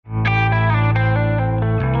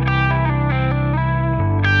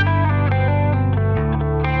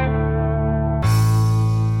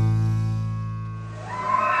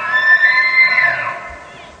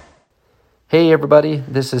Hey everybody,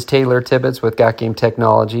 this is Taylor Tibbetts with Got Game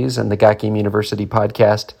Technologies and the Got Game University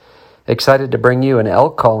podcast. Excited to bring you an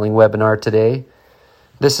elk calling webinar today.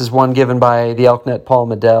 This is one given by the ElkNet Paul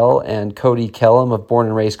Medell and Cody Kellum of Born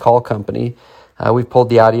and Raised Call Company. We've pulled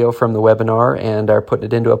the audio from the webinar and are putting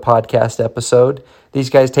it into a podcast episode. These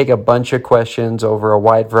guys take a bunch of questions over a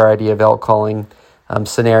wide variety of elk calling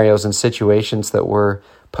scenarios and situations that were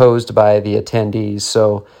posed by the attendees.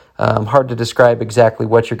 So hard to describe exactly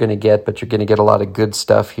what you're going to get, but you're going to get a lot of good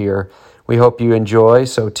stuff here. We hope you enjoy,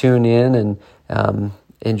 so tune in and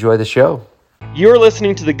enjoy the show. You're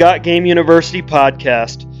listening to the Got Game University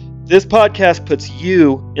podcast. This podcast puts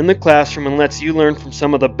you in the classroom and lets you learn from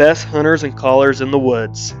some of the best hunters and callers in the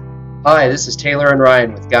woods. Hi, this is Taylor and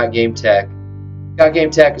Ryan with Got Game Tech. Got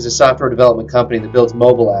Game Tech is a software development company that builds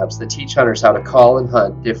mobile apps that teach hunters how to call and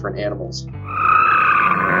hunt different animals.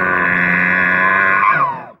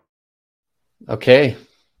 Okay,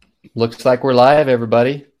 looks like we're live,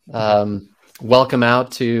 everybody. Welcome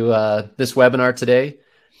out to this webinar today.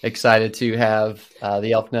 Excited to have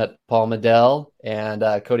the ElkNet Paul Medell and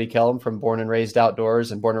Cody Kellum from Born and Raised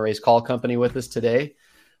Outdoors and Born and Raised Call Company with us today.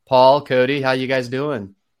 Paul, Cody, how you guys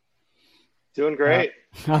doing? Doing great.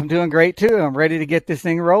 I'm doing great too. I'm ready to get this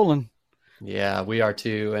thing rolling. Yeah, we are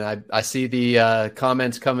too. And I see the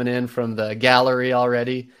comments coming in from the gallery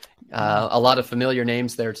already. A lot of familiar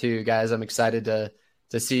names there too, guys. I'm excited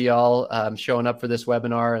to see y'all showing up for this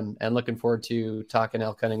webinar and looking forward to talking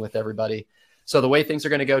elk hunting with everybody. So the way things are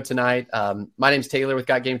going to go tonight, my name's Taylor with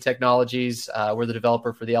Got Game Technologies. We're the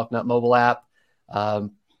developer for the ElkNet mobile app.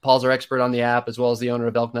 Paul's our expert on the app, as well as the owner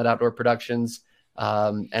of ElkNet Outdoor Productions.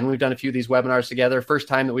 And we've done a few of these webinars together. First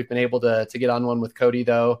time that we've been able to get on one with Cody,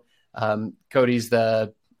 though. Cody's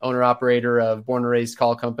the owner-operator of Born and Raised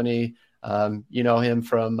Call Company. You know him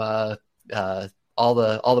from all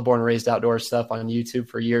the Born and Raised Outdoors stuff on YouTube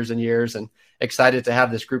for years and years, and excited to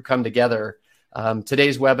have this group come together.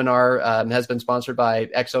 Today's webinar has been sponsored by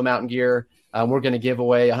Exo Mountain Gear. We're going to give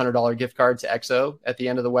away a $100 gift card to Exo at the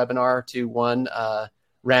end of the webinar to one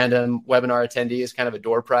random webinar attendee as kind of a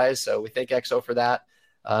door prize. So we thank Exo for that.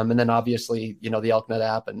 And then obviously, the ElkNet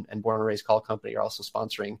app and Born and Raised Call Company are also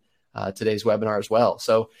sponsoring today's webinar as well.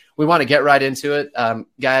 So we want to get right into it.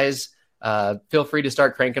 Guys, feel free to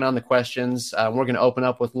start cranking on the questions. We're going to open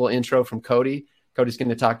up with a little intro from Cody. Cody's going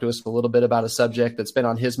to talk to us a little bit about a subject that's been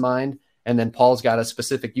on his mind. And then Paul's got a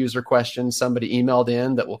specific user question somebody emailed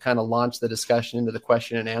in that will kind of launch the discussion into the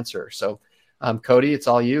question and answer. So, Cody, it's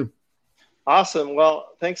all you. Awesome. Well,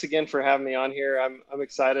 thanks again for having me on here. I'm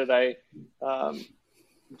excited. I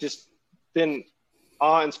just been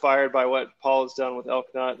awe-inspired by what Paul has done with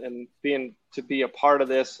ElkNet, and to be a part of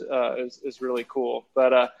this is really cool.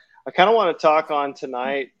 But I kind of want to talk on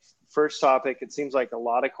tonight. First topic, it seems like a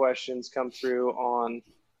lot of questions come through on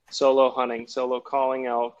solo hunting, solo calling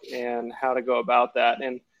elk, and how to go about that.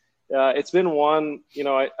 And it's been one,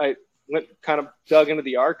 I went kind of dug into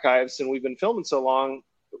the archives, and we've been filming so long,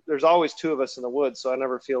 there's always two of us in the woods, so I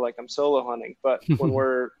never feel like I'm solo hunting. But when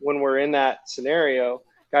we're in that scenario,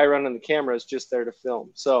 guy running the camera is just there to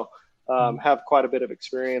film. So have quite a bit of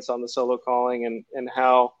experience on the solo calling and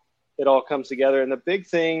how it all comes together. And the big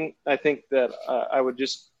thing I think that I would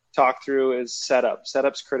just talk through is setup.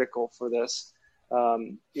 Setup's critical for this.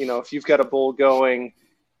 If you've got a bull going,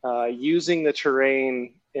 using the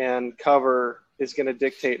terrain and cover is going to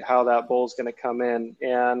dictate how that bull is going to come in.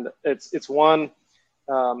 And it's one,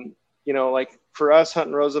 like for us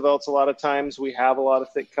hunting Roosevelt's, a lot of times we have a lot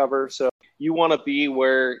of thick cover. So you want to be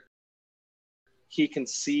where he can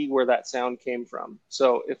see where that sound came from.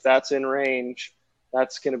 So if that's in range,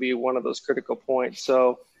 that's going to be one of those critical points.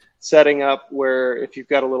 So setting up where if you've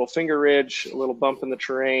got a little finger ridge, a little bump in the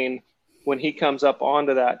terrain, when he comes up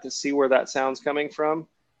onto that to see where that sound's coming from,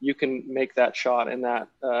 you can make that shot in that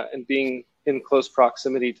and being in close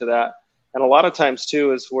proximity to that. And a lot of times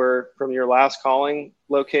too is where from your last calling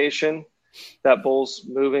location, that bull's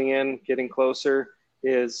moving in, getting closer,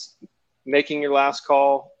 is making your last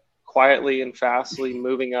call quietly and fastly,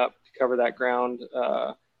 moving up to cover that ground.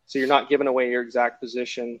 So you're not giving away your exact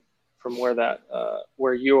position from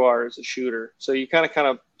where you are as a shooter. So you kind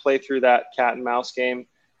of play through that cat and mouse game.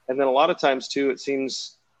 And then a lot of times too, it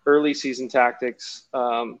seems early season tactics,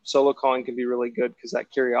 solo calling can be really good because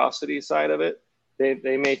that curiosity side of it,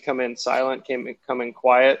 they may come in silent, come in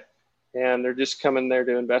quiet, and they're just coming there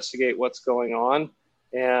to investigate what's going on.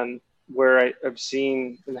 And where I've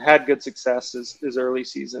seen and had good success is early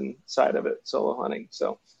season side of it, solo hunting.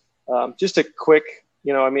 So just a quick,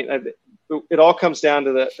 it all comes down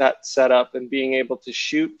to that setup and being able to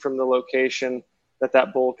shoot from the location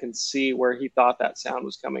that bull can see where he thought that sound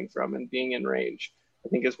was coming from and being in range. I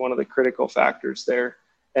think is one of the critical factors there.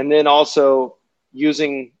 And then also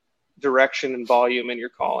using direction and volume in your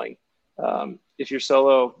calling. If you're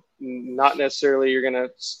solo, not necessarily you're going to,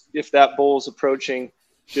 if that bull is approaching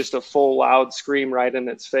just a full loud scream right in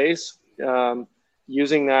its face,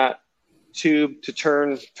 using that tube to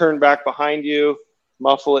turn back behind you,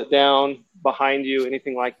 muffle it down behind you,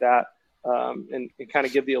 anything like that, and kind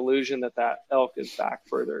of give the illusion that elk is back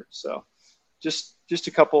further. So just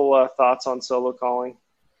a couple thoughts on solo calling.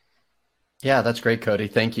 Yeah, that's great, Cody.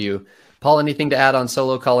 Thank you. Paul, anything to add on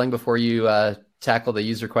solo calling before you tackle the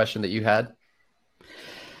user question that you had?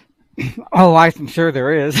 Oh, I'm sure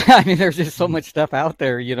there is. I mean, there's just so much stuff out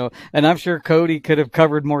there, and I'm sure Cody could have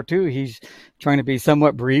covered more too. He's trying to be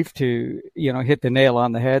somewhat brief to, hit the nail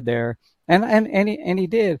on the head there. And he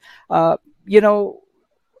did.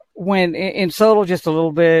 When in solo, just a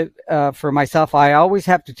little bit for myself, I always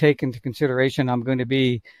have to take into consideration I'm going to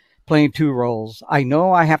be playing two roles. I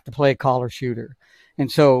know I have to play caller shooter, and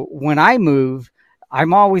so when I move,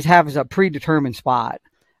 I'm always have a predetermined spot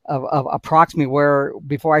of approximately where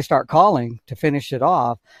before I start calling to finish it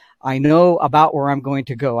off. I know about where I'm going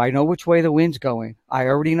to go. I know which way the wind's going. I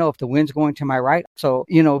already know if the wind's going to my right. So,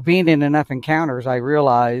 being in enough encounters, I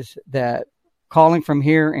realize that calling from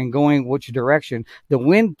here and going which direction, the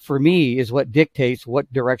wind for me is what dictates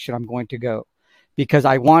what direction I'm going to go, because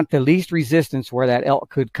I want the least resistance where that elk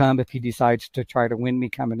could come if he decides to try to wind me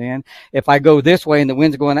coming in. If I go this way and the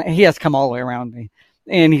wind's going, he has to come all the way around me,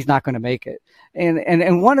 and he's not going to make it.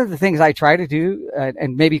 And one of the things I try to do,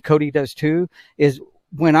 and maybe Cody does too, is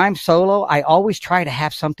when I'm solo, I always try to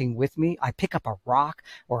have something with me. I pick up a rock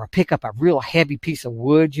or I pick up a real heavy piece of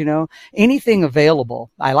wood, anything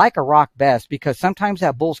available. I like a rock best because sometimes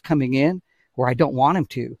that bull's coming in where I don't want him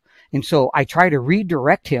to. And so I try to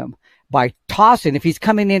redirect him by tossing. If he's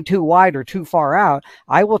coming in too wide or too far out,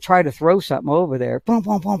 I will try to throw something over there. Boom,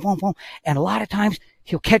 boom, boom, boom, boom. And a lot of times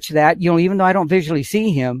he'll catch that, even though I don't visually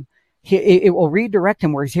see him, it will redirect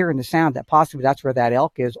him where he's hearing the sound that possibly that's where that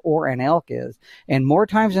elk is or an elk is. And more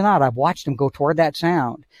times than not, I've watched him go toward that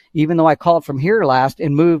sound, even though I called from here last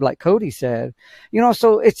and moved like Cody said.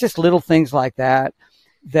 So it's just little things like that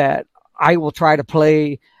I will try to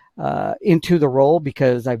play into the role,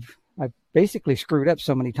 because I've basically screwed up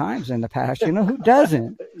so many times in the past. Who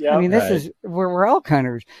doesn't? Yeah, I mean, we're elk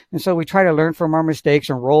hunters. And so we try to learn from our mistakes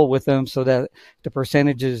and roll with them so that the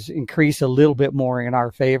percentages increase a little bit more in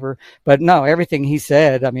our favor. But no, everything he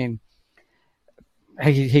said, I mean,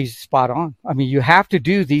 he's spot on. I mean, you have to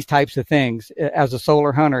do these types of things as a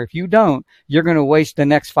solar hunter. If you don't, you're going to waste the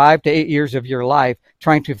next 5 to 8 years of your life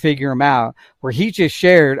trying to figure them out, where he just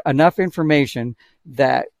shared enough information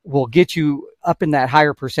that will get you up in that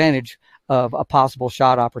higher percentage of a possible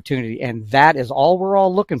shot opportunity. And that is all we're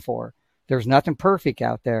all looking for. There's nothing perfect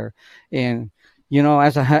out there. And,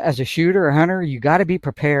 as a shooter or hunter, you got to be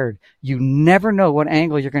prepared. You never know what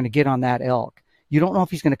angle you're going to get on that elk. You don't know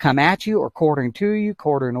if he's going to come at you or quartering to you,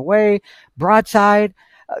 quartering away, broadside.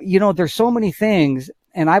 There's so many things.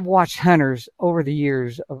 And I've watched hunters over the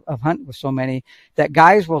years of hunting with so many that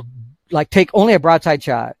guys will take only a broadside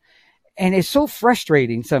shot. And it's so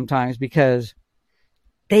frustrating sometimes because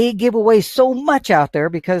they give away so much out there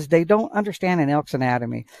because they don't understand an elk's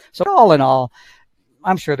anatomy. So all in all,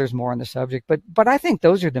 I'm sure there's more on the subject, but I think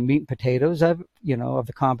those are the meat and potatoes of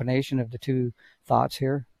the combination of the two thoughts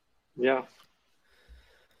here. Yeah.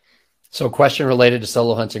 So question related to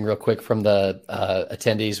solo hunting real quick from the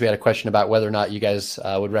attendees. We had a question about whether or not you guys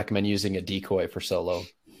would recommend using a decoy for solo.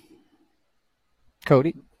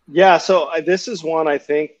 Cody? Yeah, so this is one I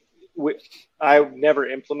think I've never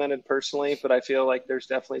implemented personally, but I feel like there's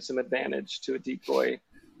definitely some advantage to a decoy,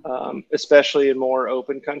 especially in more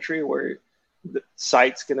open country where the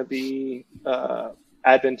sight's going to be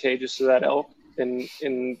advantageous to that elk. And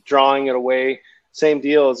in drawing it away, same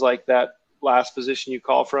deal as like that last position you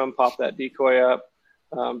call from, pop that decoy up.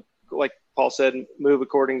 Like Paul said, move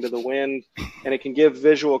according to the wind, and it can give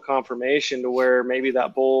visual confirmation to where maybe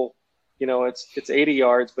that bull, it's 80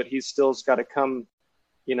 yards, but he's still got to come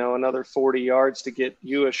another 40 yards to get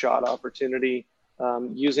you a shot opportunity,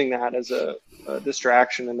 using that as a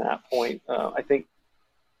distraction in that point. I think.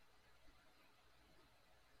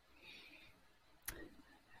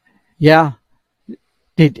 Yeah.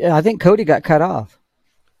 I think Cody got cut off.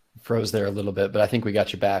 Froze there a little bit, but I think we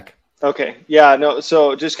got you back. Okay. Yeah, no.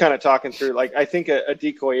 So just kind of talking through, I think a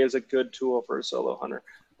decoy is a good tool for a solo hunter.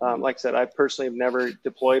 Like I said, I personally have never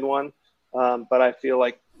deployed one, but I feel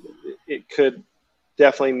like it could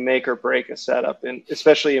definitely make or break a setup, and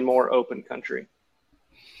especially in more open country.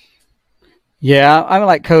 Yeah, I'm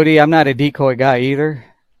like Cody. I'm not a decoy guy either.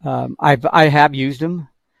 I have used them,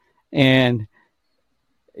 and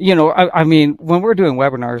I mean, when we're doing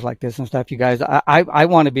webinars like this and stuff, you guys, I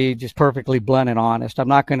want to be just perfectly blunt and honest. I'm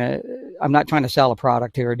not trying to sell a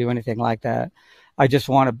product here or do anything like that. I just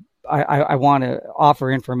want to, I want to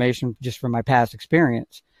offer information just from my past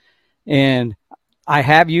experience. And I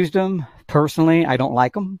have used them personally. I don't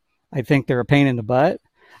like them. I think they're a pain in the butt.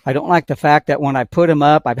 I don't like the fact that when I put them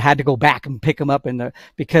up, I've had to go back and pick them up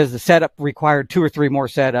because the setup required 2 or 3 more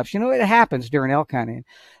setups. It happens during elk hunting.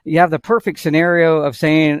 You have the perfect scenario of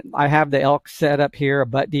saying, I have the elk set up here, a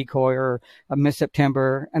butt decoy or a Miss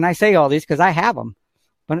September. And I say all these because I have them,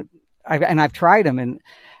 but I've tried them. And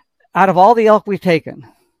out of all the elk we've taken,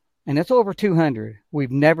 and it's over 200, we've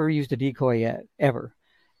never used a decoy yet, ever.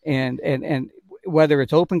 And whether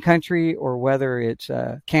it's open country or whether it's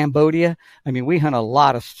Cambodia, I mean, we hunt a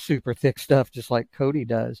lot of super thick stuff, just like Cody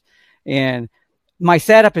does. And my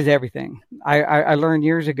setup is everything. I learned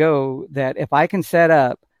years ago that if I can set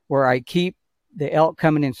up where I keep the elk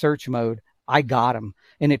coming in search mode, I got them.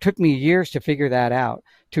 And it took me years to figure that out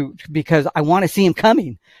because I want to see him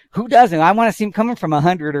coming. Who doesn't? I want to see him coming from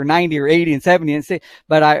 100 or 90 or 80 and 70 and 60.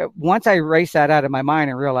 But once I erased that out of my mind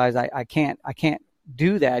and realized I can't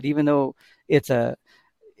do that, even though it's a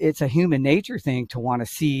human nature thing to want to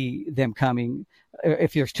see them coming.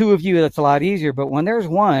 If there's 2 of you, that's a lot easier. But when there's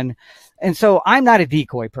 1, and so I'm not a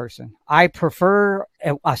decoy person. I prefer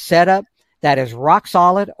a setup that is rock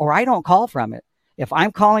solid, or I don't call from it. If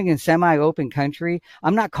I'm calling in semi-open country,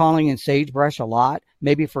 I'm not calling in sagebrush a lot,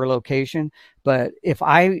 maybe for location. But if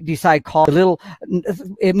I decide call a little,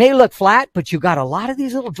 it may look flat, but you got a lot of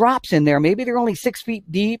these little drops in there. Maybe they're only 6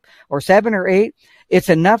 feet deep or 7 or 8. It's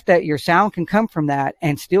enough that your sound can come from that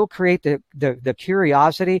and still create the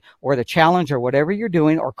curiosity or the challenge or whatever you're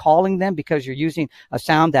doing, or calling them because you're using a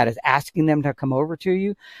sound that is asking them to come over to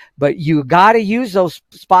you. But you got to use those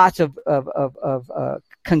spots of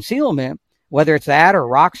concealment, whether it's that or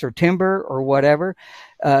rocks or timber or whatever.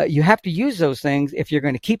 You have to use those things if you're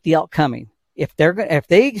going to keep the elk coming. If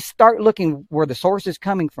they start looking where the source is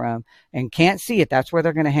coming from and can't see it, that's where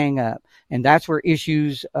they're going to hang up. And that's where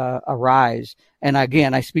issues arise. And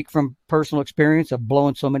again, I speak from personal experience of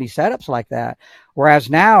blowing so many setups like that. Whereas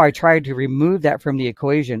now I try to remove that from the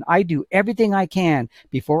equation. I do everything I can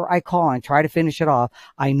before I call and try to finish it off.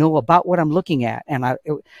 I know about what I'm looking at. And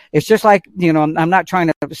it's just like, I'm not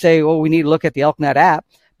trying to say, we need to look at the ElkNut app,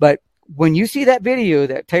 but when you see that video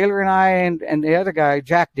that Taylor and I and the other guy,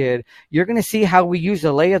 Jack, did, you're going to see how we use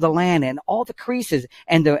the lay of the land and all the creases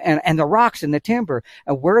and the rocks and the timber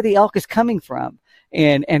and where the elk is coming from.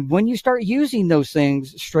 And when you start using those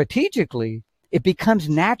things strategically, it becomes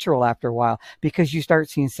natural after a while because you start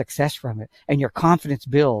seeing success from it and your confidence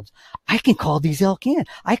builds. I can call these elk in.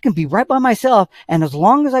 I can be right by myself. And as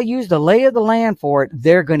long as I use the lay of the land for it,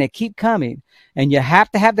 they're going to keep coming. And you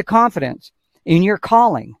have to have the confidence in your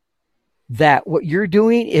calling that what you're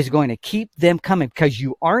doing is going to keep them coming, because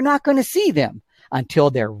you are not going to see them until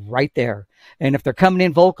they're right there. And if they're coming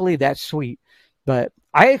in vocally, that's sweet. But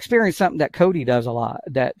I experienced something that Cody does a lot,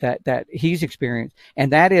 that he's experienced.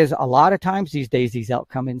 And that is, a lot of times these days, these elk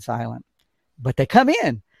come in silent, but they come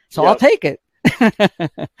in. So yep. I'll take it.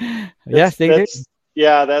 Yes, they do.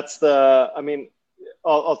 Yeah,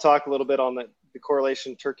 I'll talk a little bit on the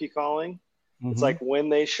correlation turkey calling. Mm-hmm. It's like when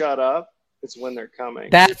they shut up, it's when they're coming.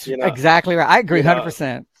 That's exactly right. I agree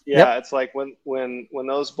 100%. Yeah, yep. It's like when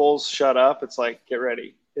those bulls shut up, it's like, get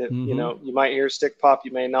ready. Mm-hmm. You might hear a stick pop,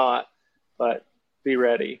 you may not, but be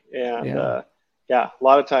ready. And a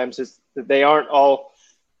lot of times they aren't all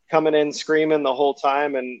coming in screaming the whole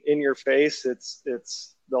time and in your face. They'll shut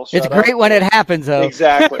up. It's great when it happens, though.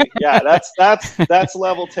 Exactly. Yeah, that's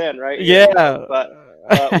level 10, right? Yeah.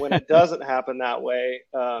 But when it doesn't happen that way,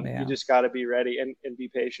 you just got to be ready and be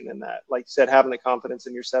patient in that. Like you said, having the confidence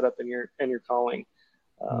in your setup and your calling.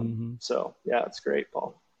 So yeah, it's great,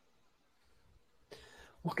 Paul.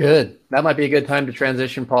 Well, good. That might be a good time to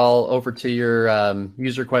transition, Paul, over to your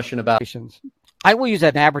user question about. I will use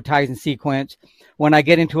an advertising sequence when I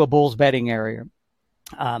get into a bull's bedding area.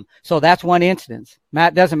 So that's one instance.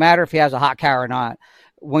 Matt, doesn't matter if he has a hot cow or not.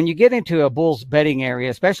 When you get into a bull's bedding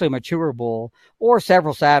area, especially a mature bull or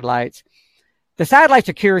several satellites, the satellites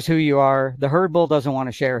are curious who you are. The herd bull doesn't want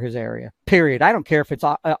to share his area, period. I don't care if it's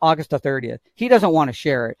August the 30th. He doesn't want to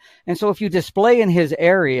share it. And so if you display in his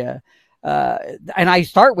area, and I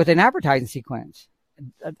start with an advertising sequence,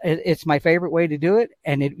 it's my favorite way to do it.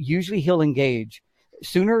 And usually he'll engage.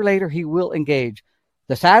 Sooner or later, he will engage.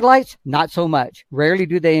 The satellites, not so much. Rarely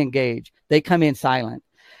do they engage. They come in silent.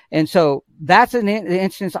 And so that's an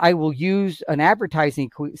instance I will use an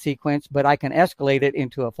advertising sequence, but I can escalate it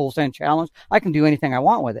into a full send challenge. I can do anything I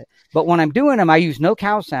want with it. But when I'm doing them, I use no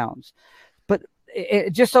cow sounds. But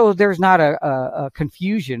just so there's not a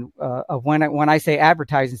confusion of when I say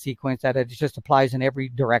advertising sequence, that it just applies in every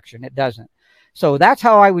direction. It doesn't. So that's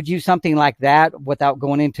how I would use something like that without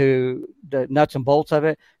going into the nuts and bolts of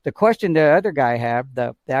it. The question the other guy had,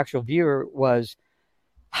 the actual viewer, was,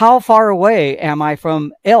 how far away am I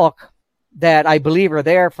from elk that I believe are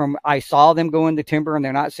there from I saw them go in the timber and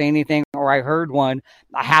they're not saying anything, or I heard one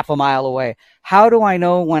a half a mile away? How do I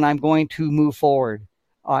know when I'm going to move forward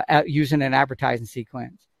using an advertising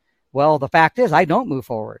sequence? Well, the fact is I don't move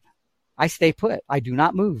forward. I stay put. I do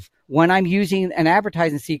not move. When I'm using an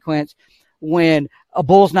advertising sequence, when a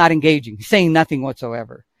bull's not engaging, saying nothing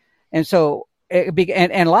whatsoever. And so, and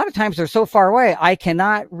a lot of times they're so far away, I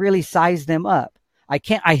cannot really size them up.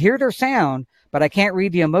 I hear their sound, but I can't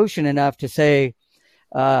read the emotion enough to say,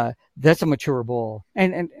 that's a mature bull.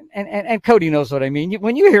 And Cody knows what I mean.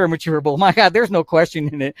 When you hear a mature bull, my God, there's no question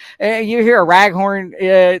in it. And you hear a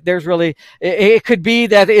raghorn, there's really, it could be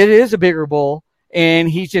that it is a bigger bull, and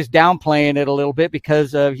he's just downplaying it a little bit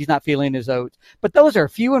because he's not feeling his oats. But those are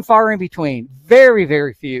few and far in between, very,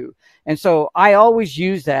 very few. And so I always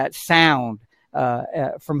use that sound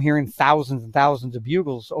from hearing thousands and thousands of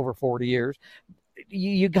bugles over 40 years.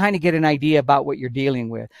 You kind of get an idea about what you're dealing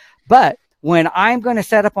with. But when I'm going to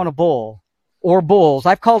set up on a bull or bulls,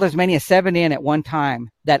 I've called as many as 7 in at one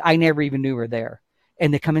time that I never even knew were there,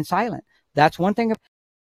 and they come in silent. That's one thing.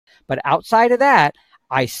 But outside of that,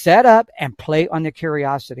 I set up and play on the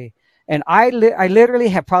curiosity. And I literally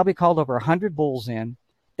have probably called over 100 bulls in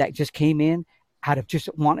that just came in out of just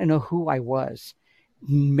wanting to know who I was,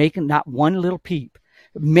 making not one little peep.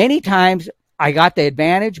 Many times I got the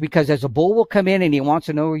advantage because as a bull will come in and he wants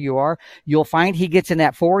to know who you are, you'll find he gets in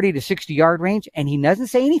that 40 to 60 yard range and he doesn't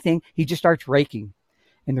say anything. He just starts raking.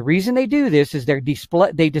 And the reason they do this is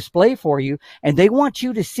they display for you, and they want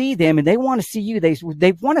you to see them, and they want to see you.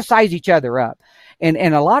 They want to size each other up. And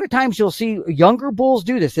a lot of times you'll see younger bulls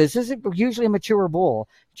do this. This isn't usually a mature bull.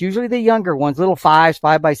 It's usually the younger ones, little 5s,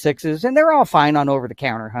 5x6s, and they're all fine on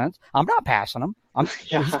over-the-counter hunts. I'm not passing them.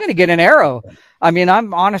 He's going to get an arrow. I mean,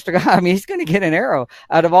 I'm honest to God. I mean, he's going to get an arrow.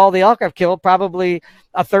 Out of all the elk I've killed, probably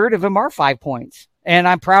a third of them are 5 points. And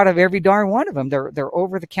I'm proud of every darn one of them. They're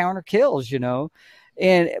over-the-counter kills, you know.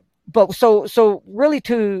 But so really,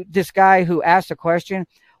 to this guy who asked the question,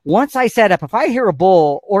 once I set up, if I hear a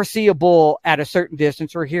bull or see a bull at a certain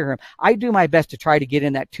distance or hear him, I do my best to try to get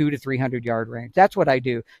in that 200 to 300 yard range. That's what I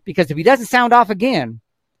do, because if he doesn't sound off again,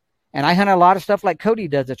 and I hunt a lot of stuff like Cody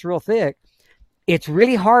does, it's real thick. It's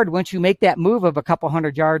really hard once you make that move of a couple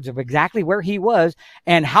 100 yards of exactly where he was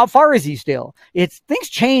and how far is he still. Things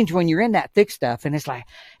change when you're in that thick stuff, and it's like,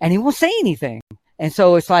 and he won't say anything. And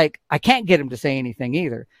so it's like, I can't get him to say anything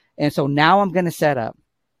either. And so now I'm going to set up,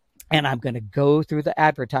 and I'm going to go through the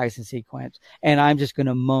advertising sequence, and I'm just going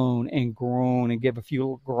to moan and groan and give a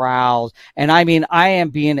few growls. And I mean, I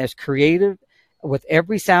am being as creative with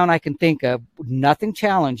every sound I can think of, nothing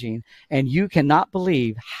challenging. And you cannot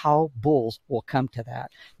believe how bulls will come to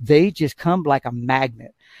that. They just come like a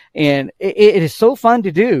magnet. And it is so fun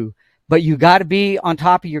to do. But you got to be on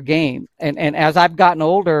top of your game. And as I've gotten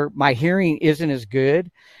older, my hearing isn't as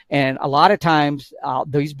good. And a lot of times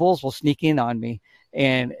these bulls will sneak in on me.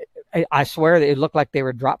 And I swear that it looked like they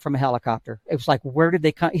were dropped from a helicopter. It was like, where did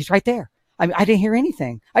they come? He's right there. I mean, I didn't hear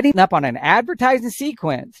anything. I didn't up on an advertising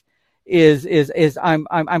sequence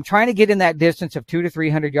I'm trying to get in that distance of 200 to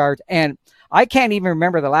 300 yards. And I can't even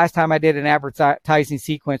remember the last time I did an advertising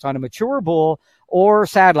sequence on a mature bull or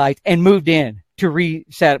satellites and moved in to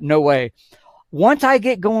reset. No way. Once I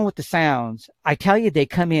get going with the sounds, I tell you, they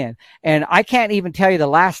come in. And I can't even tell you the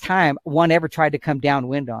last time one ever tried to come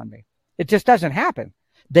downwind on me. It just doesn't happen.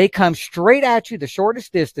 They come straight at you, the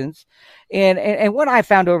shortest distance. And what I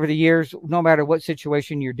found over the years, no matter what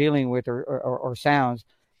situation you're dealing with or sounds,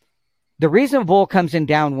 the reason a bull comes in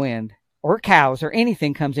downwind, or cows or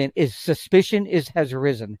anything comes in, is suspicion has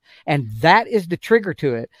arisen. And that is the trigger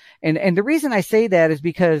to it. And the reason I say that is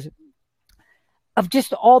because of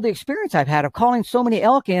just all the experience I've had of calling so many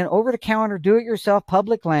elk in, over the counter, do it yourself,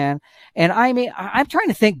 public land. And I mean, I'm trying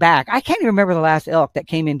to think back. I can't even remember the last elk that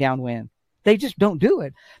came in downwind. They just don't do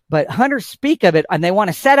it. But hunters speak of it, and they want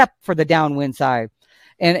to set up for the downwind side.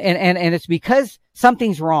 And it's because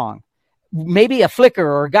something's wrong. Maybe a flicker,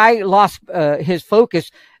 or a guy lost his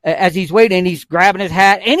focus as he's waiting, he's grabbing his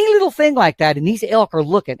hat, any little thing like that. And these elk are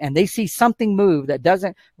looking, and they see something move that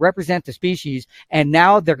doesn't represent the species. And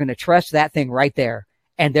now they're going to trust that thing right there,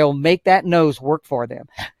 and they'll make that nose work for them.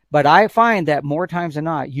 But I find that more times than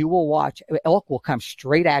not, you will watch, elk will come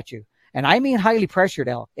straight at you. And I mean highly pressured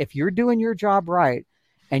elk. If you're doing your job right,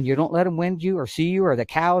 and you don't let them wind you or see you or the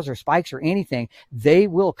cows or spikes or anything, they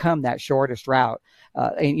will come that shortest route.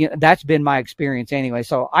 And that's been my experience anyway.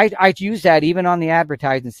 So I use that even on the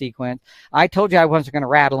advertising sequence. I told you I wasn't going to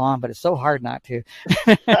rattle on, but it's so hard not to.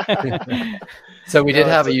 So we did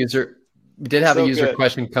have a user. We did have So a user good.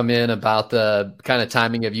 question come in about the kind of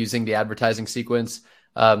timing of using the advertising sequence.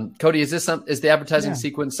 Cody, is the advertising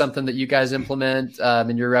sequence something that you guys implement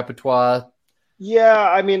in your repertoire? Yeah,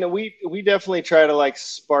 I mean, we definitely try to like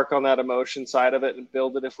spark on that emotion side of it and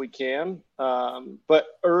build it if we can. But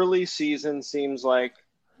early season seems like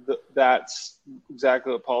that's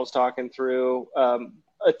exactly what Paul's talking through.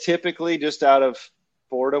 Typically, just out of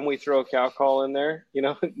boredom, we throw a cow call in there.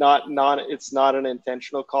 Not it's not an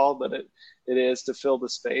intentional call, but it is to fill the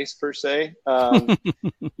space per se.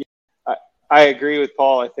 I agree with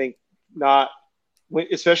Paul. I think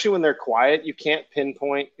especially when they're quiet, you can't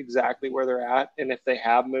pinpoint exactly where they're at. And if they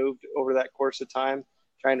have moved over that course of time,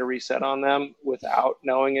 trying to reset on them without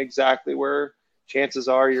knowing exactly where, chances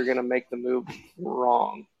are you're going to make the move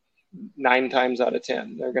wrong. 9 times out of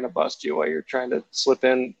 10, they're going to bust you while you're trying to slip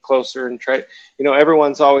in closer and try.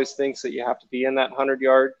 Everyone's always thinks that you have to be in that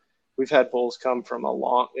 100-yard. We've had bulls come from a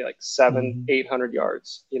long, like 700-800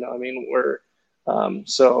 yards.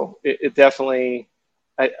 So it definitely,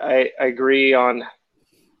 I agree on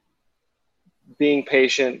being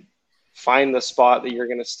patient, find the spot that you're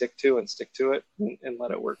going to stick to it and let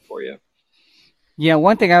it work for you. Yeah.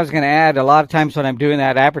 One thing I was going to add, a lot of times when I'm doing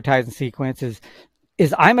that advertising sequence is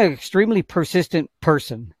I'm an extremely persistent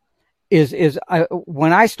person.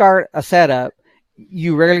 When I start a setup,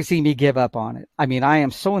 you rarely see me give up on it. I mean, I am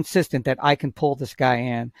so insistent that I can pull this guy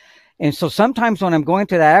in. And so sometimes when I'm going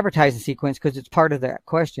to that advertising sequence, because it's part of that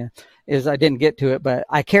question, is I didn't get to it, but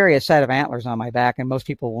I carry a set of antlers on my back, and most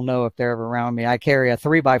people will know if they're ever around me. I carry a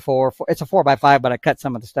 3x4. It's a 4x5, but I cut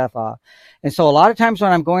some of the stuff off. And so a lot of times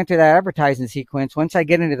when I'm going through that advertising sequence, once I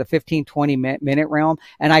get into the 15, 20 minute realm,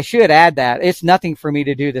 and I should add that it's nothing for me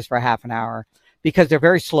to do this for half an hour because they're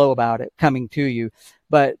very slow about it coming to you.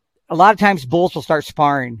 But a lot of times bulls will start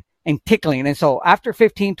sparring and tickling. And so after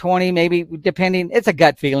 15, 20, maybe depending, it's a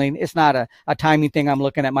gut feeling. It's not a timing thing. I'm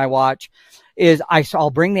looking at my watch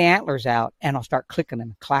I'll bring the antlers out and I'll start clicking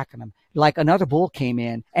them, clacking them like another bull came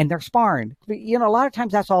in and they're sparring. A lot of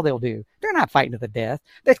times that's all they'll do. They're not fighting to the death.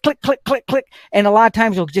 They click, click, click, click. And a lot of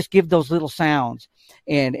times they'll just give those little sounds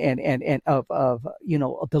and of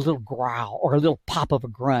the little growl or a little pop of a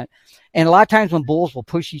grunt. And a lot of times when bulls will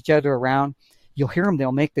push each other around, you'll hear them,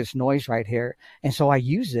 they'll make this noise right here. And so I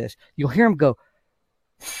use this. You'll hear them go.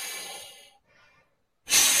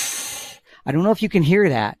 I don't know if you can hear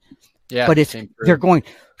that. Yeah, but they're going.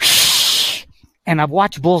 And I've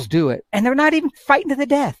watched bulls do it. And they're not even fighting to the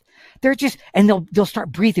death. They're just, and they'll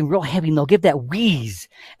start breathing real heavy and they'll give that wheeze.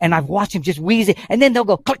 And I've watched them just wheeze. And then they'll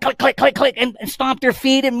go click, click, click, click, click and stomp their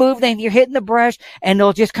feet and move. Then you're hitting the brush and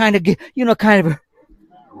they'll just kind of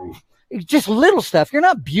just little stuff. You're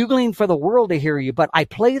not bugling for the world to hear you, but I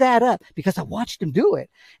play that up because I watched them do it.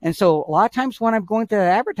 And so a lot of times when I'm going through the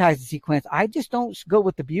advertising sequence, I just don't go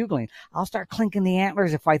with the bugling. I'll start clinking the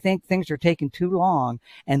antlers if I think things are taking too long.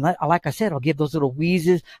 And like I said, I'll give those little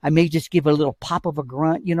wheezes. I may just give a little pop of a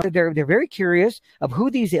grunt. They're very curious of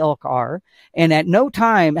who these elk are. And at no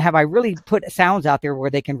time have I really put sounds out there where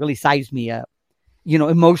they can really size me up,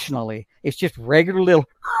 emotionally. It's just regular little,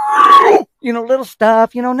 little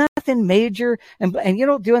stuff, nothing major. And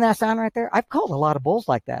doing that sound right there, I've called a lot of bulls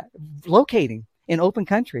like that, locating in open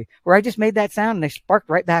country where I just made that sound and they sparked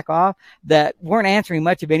right back off that weren't answering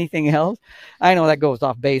much of anything else. I know that goes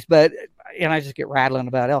off base, but I just get rattling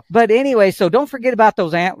about elk. But anyway, so don't forget about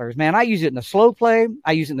those antlers, man. I use it in the slow play.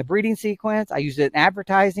 I use it in the breeding sequence. I use it in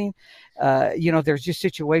advertising. There's just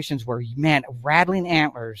situations where, man, rattling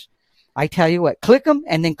antlers, I tell you what, click them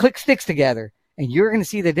and then click sticks together. And you're going to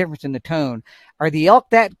see the difference in the tone. Are the elk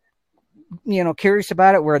that, curious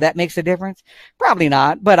about it where that makes a difference? Probably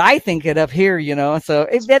not, but I think it up here, so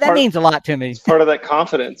that means a lot to me. It's part of that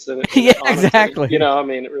confidence. Yeah, honestly, exactly.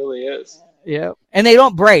 It really is. Yeah. And they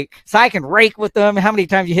don't break. So I can rake with them. How many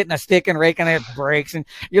times you hitting a stick and raking it breaks and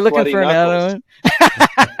you're looking bloody for knuckles. Another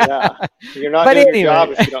one. Yeah. You're not doing your job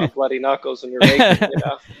if you don't have bloody knuckles and you're raking,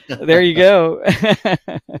 There you go.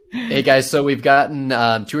 Hey guys, so we've gotten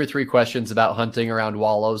 2 or 3 questions about hunting around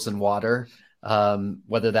wallows and water,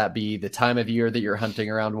 whether that be the time of year that you're hunting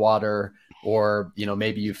around water or,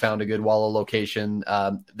 maybe you found a good wallow location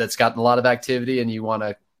that's gotten a lot of activity and you want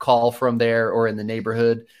to call from there or in the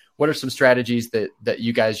neighborhood. What are some strategies that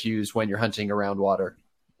you guys use when you're hunting around water?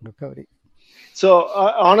 Cody. So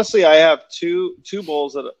honestly, I have two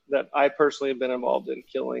bulls that I personally have been involved in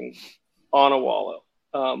killing on a wallow.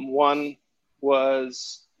 One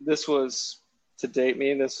this was to date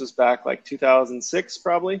me. This was back like 2006,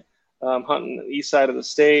 probably. Hunting the east side of the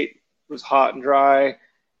state. It was hot and dry,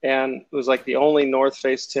 and it was like the only north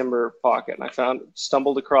face timber pocket. And I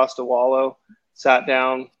stumbled across a wallow, sat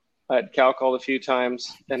down. I had cow called a few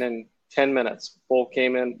times, and in 10 minutes, bull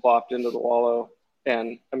came in, plopped into the wallow.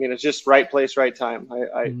 And I mean, it's just right place, right time.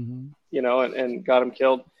 And got him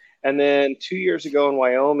killed. And then 2 years ago in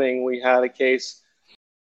Wyoming, we had a case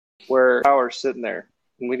where hours sitting there,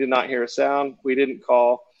 and we did not hear a sound. We didn't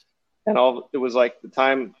call. And it was like the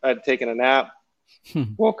time I'd taken a nap,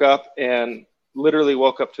 woke up to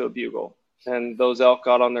a bugle. And those elk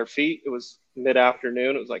got on their feet. It was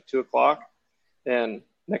mid-afternoon. It was like 2:00. And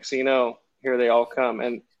next thing you know, here they all come.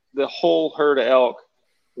 And the whole herd of elk,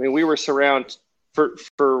 I mean, we were surrounded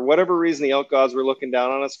for whatever reason. The elk gods were looking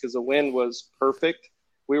down on us because the wind was perfect.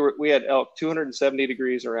 We had elk 270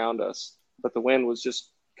 degrees around us, but the wind was just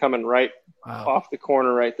coming right off the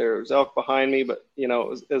corner right there. There was elk behind me, but it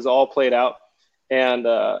was all played out. And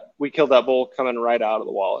we killed that bull coming right out of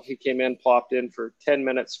the wall. He came in, plopped in for 10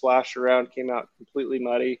 minutes, splashed around, came out completely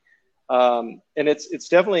muddy. And it's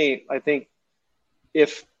definitely, I think,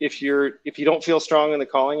 if you don't feel strong in the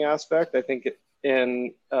calling aspect, I think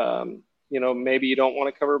maybe you don't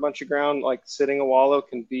want to cover a bunch of ground. Like sitting a wallow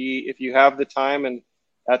can be, if you have the time and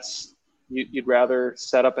you'd rather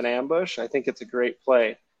set up an ambush, I think it's a great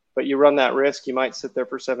play. But you run that risk. You might sit there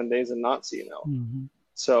for 7 days and not see an elk. Mm-hmm.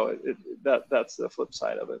 So that's the flip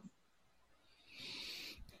side of it.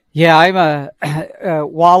 Yeah, I'm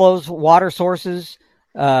wallows, water sources.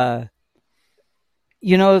 They're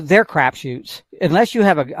crapshoots. Unless you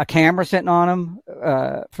have a camera sitting on them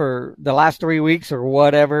for the last 3 weeks or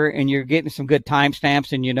whatever, and you're getting some good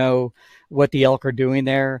timestamps and you know what the elk are doing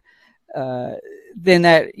there, then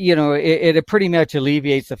that, it pretty much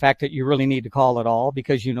alleviates the fact that you really need to call at all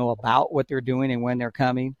because you know about what they're doing and when they're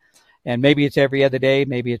coming. And maybe it's every other day,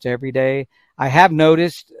 maybe it's every day. I have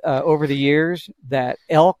noticed over the years that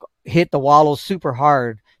elk hit the wallows super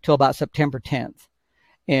hard till about September 10th.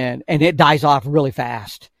 And it dies off really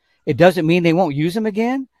fast. It doesn't mean they won't use them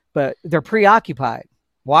again, but they're preoccupied.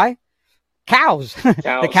 Why? Cows.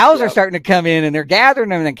 The cows are starting to come in and they're gathering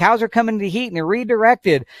them, and the cows are coming to heat and they're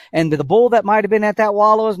redirected. And the bull that might have been at that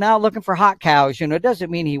wallow is now looking for hot cows. It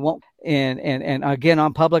doesn't mean he won't. And again,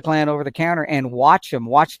 on public land over the counter, and watch them,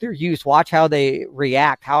 watch their use, watch how they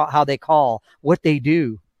react, how they call, what they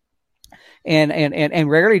do. And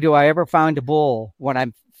rarely do I ever find a bull when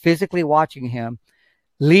I'm physically watching him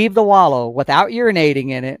leave the wallow without urinating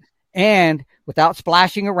in it and without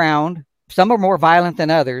splashing around. Some are more violent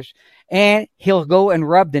than others. And he'll go and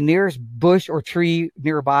rub the nearest bush or tree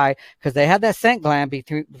nearby because they have that scent gland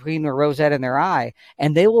between the rosette and their eye,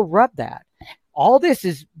 and they will rub that. All this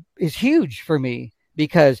is huge for me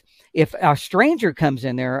because if a stranger comes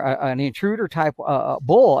in there, an intruder type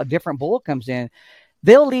bull, a different bull comes in,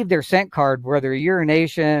 they'll leave their scent card, whether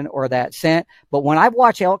urination or that scent. But when I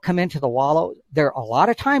watch elk come into the wallow, a lot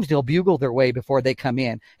of times they'll bugle their way before they come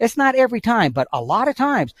in. It's not every time, but a lot of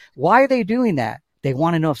times. Why are they doing that? They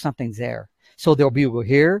want to know if something's there. So they'll bugle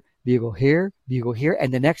here, bugle here, bugle here.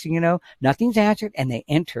 And the next thing you know, nothing's answered and they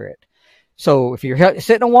enter it. So if you're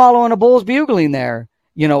sitting a wallow and a bull's bugling there,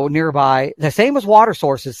 nearby, the same as water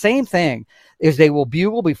sources, same thing, is they will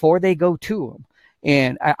bugle before they go to them.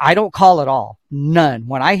 And I don't call at all. None.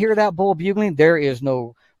 When I hear that bull bugling, there is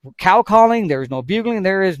no cow calling. There is no bugling.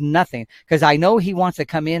 There is nothing because I know he wants to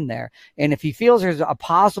come in there. And if he feels there's a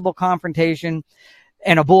possible confrontation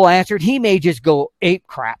and a bull answered, he may just go ape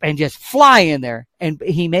crap and just fly in there. And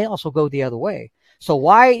he may also go the other way. So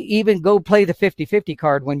why even go play the 50-50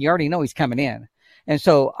 card when you already know he's coming in? And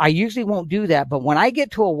so I usually won't do that. But when I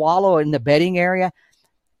get to a wallow in the bedding area,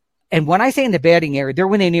 and when I say in the bedding area, they're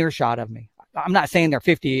within earshot of me. I'm not saying they're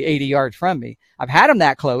 50, 80 yards from me. I've had them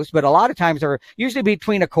that close, but a lot of times they're usually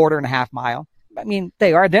between a quarter and a half mile. I mean,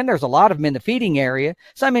 they are. Then there's a lot of them in the feeding area.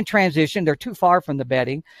 Some in transition. They're too far from the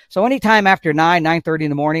bedding. So anytime after 9:30 in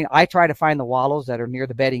the morning, I try to find the wallows that are near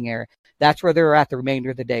the bedding area. That's where they're at the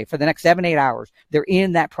remainder of the day. For the next 7-8 hours, they're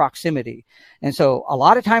in that proximity. And so a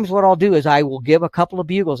lot of times what I'll do is I will give a couple of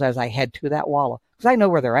bugles as I head to that wallow because I know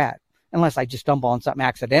where they're at. Unless I just stumble on something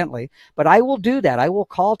accidentally. But I will do that. I will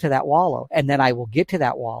call to that wallow, and then I will get to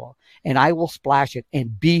that wallow, and I will splash it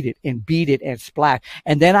and beat it and beat it and splash.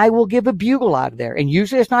 And then I will give a bugle out of there. And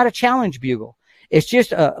usually it's not a challenge bugle. It's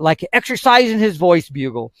just like exercising his voice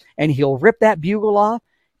bugle. And he'll rip that bugle off,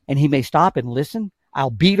 and he may stop and listen. I'll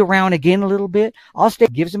beat around again a little bit. I'll stay.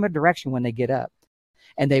 Gives them a direction when they get up.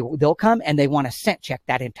 and they'll come and they want to scent check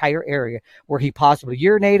that entire area where he possibly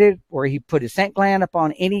urinated, where he put his scent gland up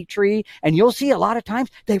on any tree. And you'll see a lot of times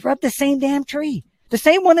they rub the same damn tree. The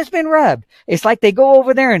same one that's been rubbed. It's like they go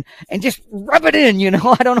over there and just rub it in, you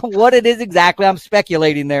know. I don't know what it is exactly. I'm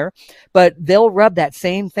speculating there, but they'll rub that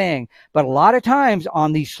same thing. But a lot of times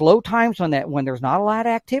on these slow times when there's not a lot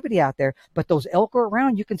of activity out there, but those elk are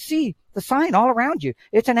around, you can see the sign all around you.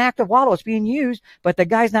 It's an active wallow. It's being used, but the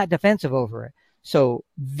guy's not defensive over it. So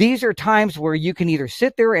these are times where you can either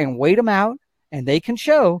sit there and wait them out and they can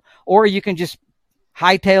show, or you can just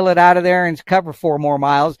hightail it out of there and cover 4 more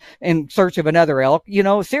miles in search of another elk, you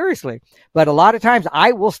know, seriously. But a lot of times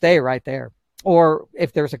I will stay right there. Or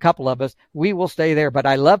if there's a couple of us, we will stay there. But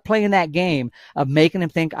I love playing that game of making them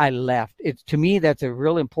think I left. It's, to me, that's a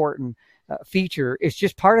real important feature. It's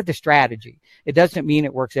just part of the strategy. It doesn't mean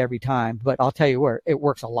it works every time, but I'll tell you what, it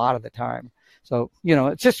works a lot of the time. So, you know,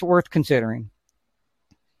 it's just worth considering.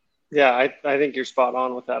 Yeah, I think you're spot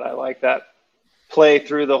on with that. I like that. Play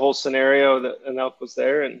through the whole scenario that an elk was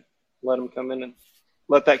there and let him come in and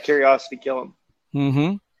let that curiosity kill him.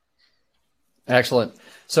 Mm-hmm. Excellent.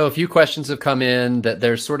 So a few questions have come in that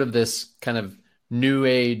there's sort of this kind of new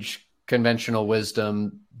age conventional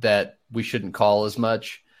wisdom that we shouldn't call as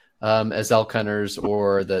much as elk hunters,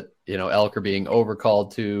 or that, you know, elk are being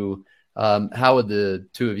overcalled to. How would the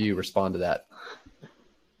two of you respond to that?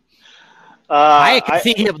 I can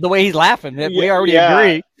see the way he's laughing. We already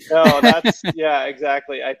agree. No, that's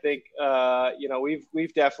exactly. I think you know,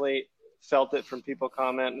 we've definitely felt it from people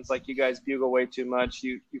commenting. It's like, you guys bugle way too much.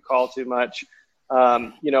 You call too much.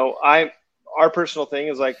 You know, our personal thing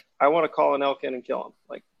is like, I want to call an elk in and kill him.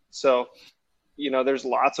 Like, so, you know, there's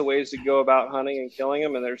lots of ways to go about hunting and killing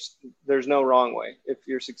them, and there's no wrong way if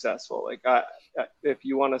you're successful. Like, if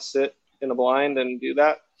you want to sit in a blind and do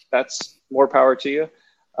that, that's more power to you.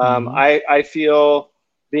 I feel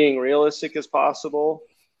being realistic as possible,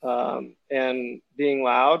 and being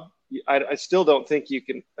loud. I still don't think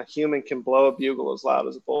a human can blow a bugle as loud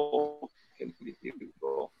as a bull can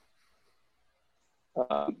bugle.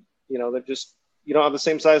 You know, you don't have the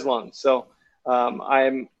same size lungs. So,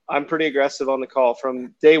 I'm pretty aggressive on the call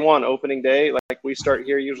from day one, opening day. Like, we start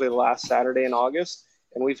here usually the last Saturday in August,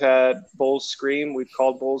 and we've had bulls scream. We've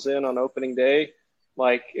called bulls in on opening day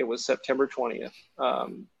like it was September 20th,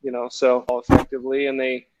 you know, so effectively. And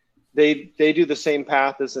they do the same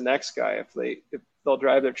path as the next guy. If they'll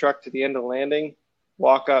drive their truck to the end of the landing,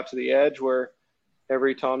 walk out to the edge where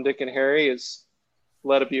every Tom, Dick, and Harry is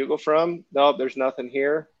let a bugle from. No, there's nothing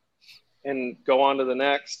here, and go on to the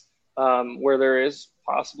next, where there is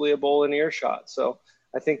possibly a bull in earshot. So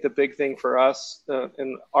I think the big thing for us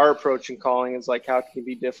in our approach in calling is like, how can you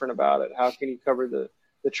be different about it? How can you cover the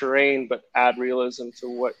terrain, but add realism to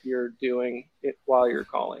what you're doing while you're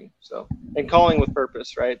calling? So, and calling with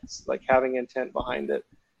purpose, right? It's like having intent behind it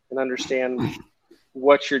and understand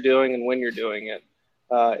what you're doing and when you're doing it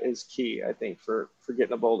is key, I think, for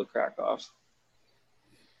getting a bull to crack off.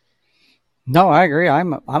 No, I agree.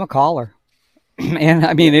 I'm a caller. And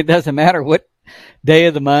I mean, it doesn't matter what day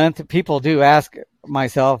of the month. People do ask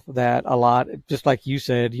myself that a lot, just like you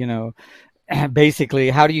said, you know, basically,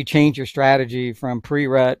 how do you change your strategy from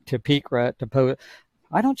pre-rut to peak rut to post?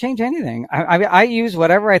 I don't change anything. I use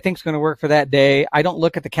whatever I think is going to work for that day. I don't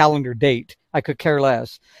look at the calendar date. I could care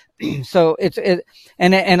less. So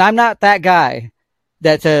and I'm not that guy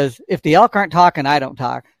that says, if the elk aren't talking, I don't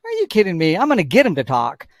talk. Are you kidding me? I'm going to get them to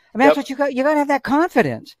talk. I mean, That's what you got. You got to have that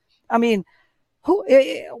confidence. I mean,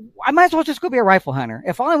 I might as well just go be a rifle hunter.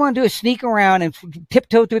 If all I want to do is sneak around and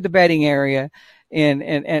tiptoe through the bedding area,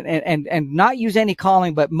 and not use any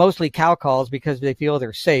calling, but mostly cow calls because they feel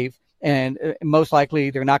they're safe, and most likely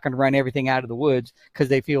they're not going to run everything out of the woods because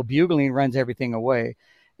they feel bugling runs everything away.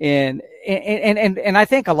 And I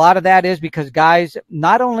think a lot of that is because guys,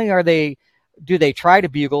 not only do they try to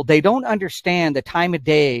bugle, they don't understand the time of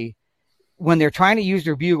day when they're trying to use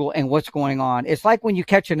their bugle and what's going on. It's like when you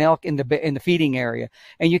catch an elk in the feeding area,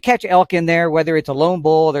 and you catch elk in there, whether it's a lone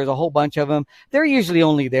bull, there's a whole bunch of them. They're usually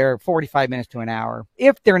only there 45 minutes to an hour.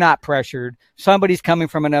 If they're not pressured, somebody's coming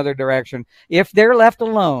from another direction. If they're left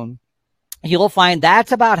alone, you'll find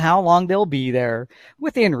that's about how long they'll be there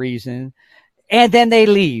within reason. And then they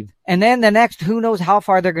leave. And then the next, who knows how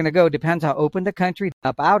far they're going to go, depends how open the country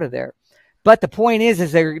up out of there. But the point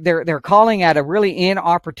is they're calling at a really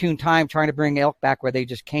inopportune time, trying to bring elk back where they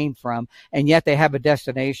just came from, and yet they have a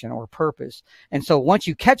destination or purpose. And so once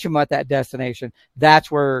you catch them at that destination, that's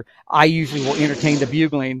where I usually will entertain the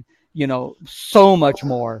bugling, you know, so much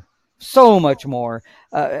more.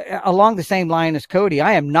 Along the same line as Cody,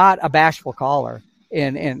 I am not a bashful caller.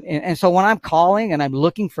 And so when I'm calling and I'm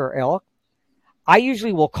looking for elk, I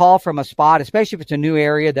usually will call from a spot, especially if it's a new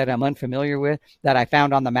area that I'm unfamiliar with that I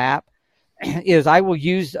found on the map, is I will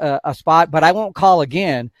use a spot, but I won't call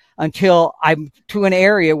again until I'm to an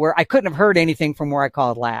area where I couldn't have heard anything from where I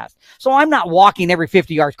called last. So I'm not walking every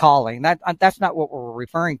 50 yards calling. That's not what we're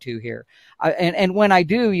referring to here. And when I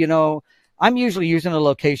do, you know, I'm usually using a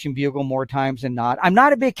location bugle more times than not. I'm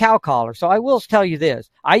not a big cow caller, so I will tell you this.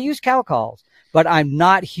 I use cow calls, but I'm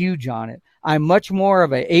not huge on it. I'm much more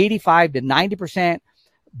of a 85 to 90%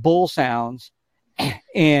 bull sounds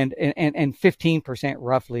and 15%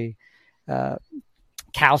 roughly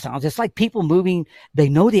cow sounds. It's like people moving. They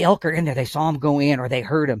know the elk are in there. They saw them go in or they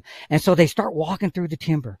heard them. And so they start walking through the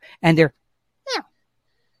timber and they're meow,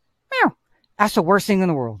 meow. That's the worst thing in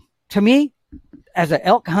the world. To me, as an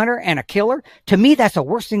elk hunter and a killer, to me, that's the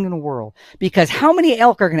worst thing in the world, because how many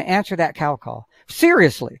elk are going to answer that cow call?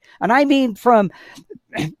 Seriously. And I mean, from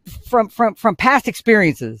past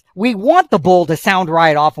experiences, we want the bull to sound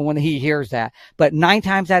right often when he hears that, but 9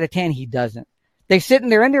 times out of 10, he doesn't. They sitting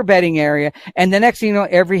there in their bedding area, and the next thing you know,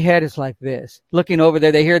 every head is like this, looking over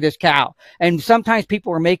there. They hear this cow, and sometimes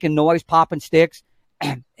people are making noise, popping sticks,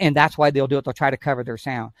 and that's why they'll do it. They'll try to cover their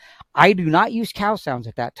sound. I do not use cow sounds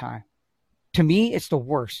at that time. To me, it's the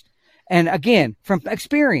worst. And again, from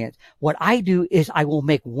experience, what I do is I will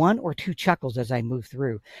make 1 or 2 chuckles as I move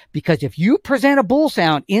through, because if you present a bull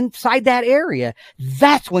sound inside that area,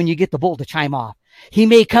 that's when you get the bull to chime off. He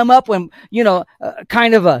may come up when, you know,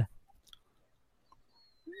 kind of a,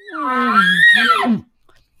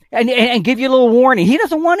 and give you a little warning. He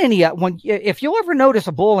doesn't want any. If you'll ever notice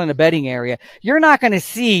a bull in a bedding area, you're not going to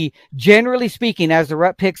see, generally speaking, as the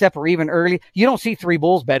rut picks up or even early, you don't see 3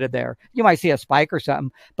 bulls bedded there. You might see a spike or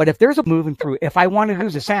something. But if there's a moving through, if I want to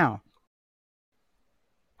lose a sound,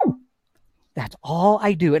 that's all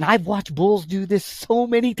I do. And I've watched bulls do this so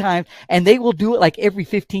many times, and they will do it like every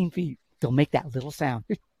 15 feet. They'll make that little sound.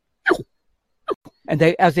 And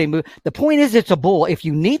as they move, the point is, it's a bull. If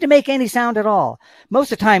you need to make any sound at all, most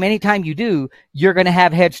of the time, anytime you do, you're going to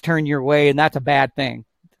have heads turn your way, and that's a bad thing,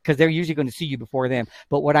 because they're usually going to see you before them.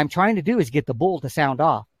 But what I'm trying to do is get the bull to sound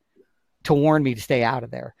off, to warn me to stay out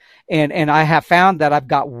of there. And I have found that I've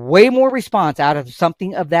got way more response out of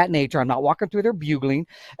something of that nature. I'm not walking through their bugling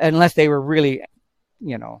unless they were really,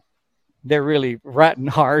 you know, they're really rutting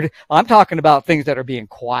hard. I'm talking about things that are being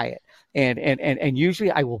quiet. And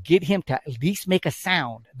usually I will get him to at least make a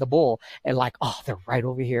sound, the bull, and like, oh, they're right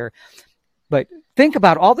over here. But think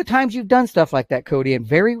about all the times you've done stuff like that, Cody, and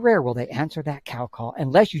very rare will they answer that cow call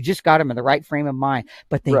unless you just got them in the right frame of mind.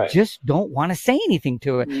 But they just don't want to say anything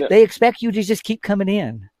to it. No. They expect you to just keep coming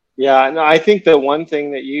in. Yeah, no, I think the one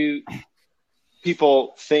thing that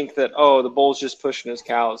people think that, oh, the bull's just pushing his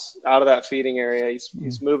cows out of that feeding area.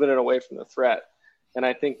 He's moving it away from the threat. And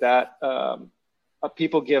I think that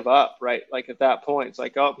people give up, right? Like at that point, it's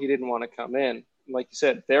like, oh, he didn't want to come in. Like you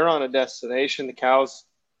said, they're on a destination. The cows,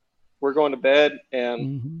 we're going to bed,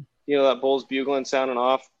 and you know, that bull's bugling, sounding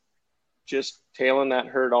off, just tailing that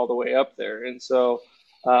herd all the way up there. And so,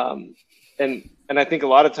 and I think a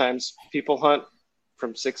lot of times people hunt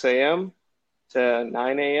from 6 a.m. to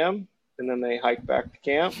 9 a.m. and then they hike back to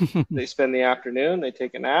camp. They spend the afternoon, they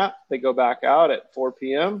take a nap, they go back out at 4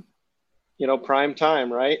 p.m., you know, prime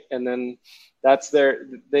time, right? And then that's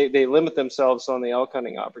they limit themselves on the elk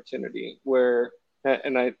hunting opportunity, where,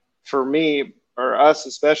 and for me, or us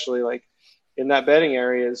especially, like in that bedding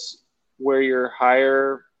area is where your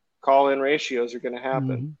higher call-in ratios are going to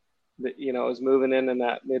happen. That, you know, is moving in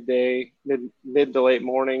that mid to late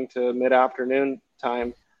morning to mid-afternoon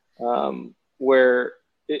time, where,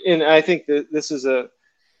 and I think that this is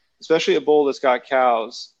especially a bull that's got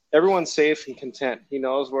cows, everyone's safe and content. He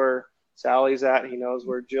knows where Sally's at. He knows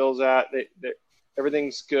where Jill's at.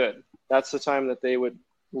 Everything's good. That's the time that they would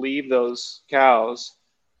leave those cows.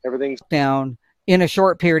 Everything's down in a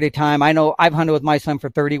short period of time. I know I've hunted with my son for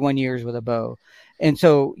 31 years with a bow. And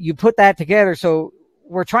so you put that together. So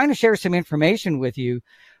we're trying to share some information with you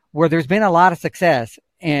where there's been a lot of success.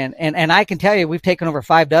 And I can tell you, we've taken over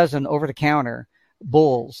 6 over the counter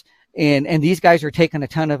bulls, and these guys are taking a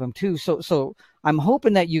ton of them too. So I'm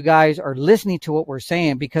hoping that you guys are listening to what we're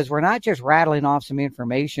saying, because we're not just rattling off some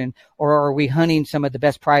information, or are we hunting some of the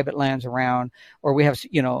best private lands around, or we have,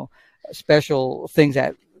 you know, special things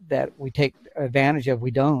that we take advantage of.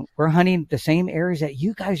 We don't. We're hunting the same areas that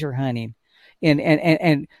you guys are hunting.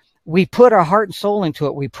 And we put our heart and soul into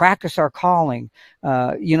it. We practice our calling.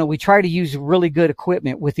 You know, we try to use really good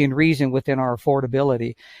equipment within reason, within our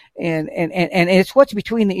affordability. And it's what's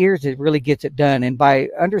between the ears that really gets it done. And by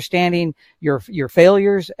understanding your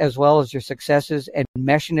failures as well as your successes and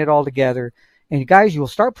meshing it all together, and guys, you'll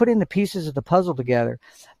start putting the pieces of the puzzle together.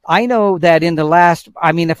 I know that in the last,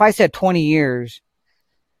 I mean, if I said 20 years,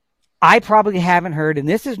 I probably haven't heard, and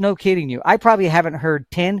this is no kidding you, I probably haven't heard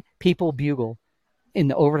 10 people bugle in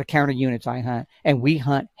the over-the-counter units I hunt, and we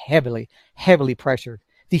hunt heavily pressured.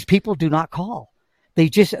 These people do not call.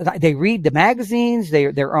 They read the magazines,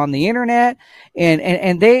 they're on the internet,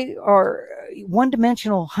 and they are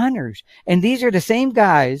one-dimensional hunters. And these are the same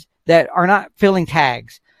guys that are not filling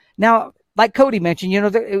tags. Now, like Cody mentioned,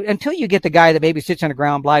 until you get the guy that maybe sits on a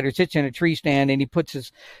ground blind or sits in a tree stand and he puts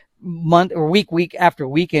his month or week after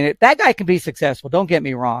week in it, that guy can be successful. Don't get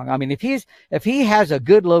me wrong. I mean, if he has a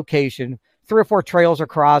good location, 3 or 4 trails are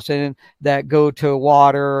crossing that go to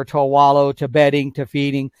water or to a wallow, to bedding, to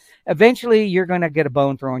feeding, eventually you're going to get a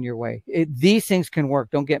bone thrown your way. These things can work.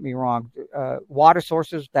 Don't get me wrong. Water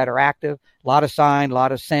sources that are active, a lot of sign, a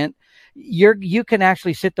lot of scent. You can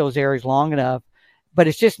actually sit those areas long enough, but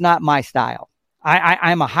it's just not my style.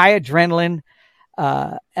 I'm a high adrenaline.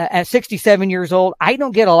 At 67 years old, I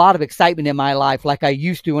don't get a lot of excitement in my life like I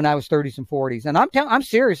used to when I was 30s and 40s. And I'm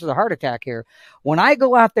serious as a heart attack here. When I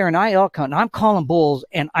go out there and I elk hunt, and I'm calling bulls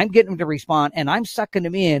and I'm getting them to respond and I'm sucking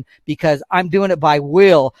them in because I'm doing it by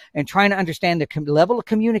will and trying to understand the level of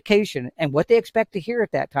communication and what they expect to hear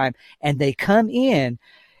at that time. And they come in.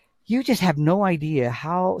 You just have no idea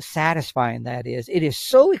how satisfying that is. It is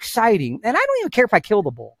so exciting. And I don't even care if I kill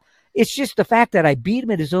the bull. It's just the fact that I beat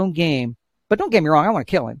him at his own game. But don't get me wrong, I want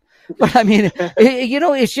to kill him. But I mean,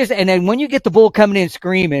 it's just, and then when you get the bull coming in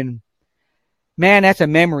screaming, man, that's a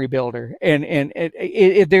memory builder. And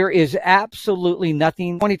there is absolutely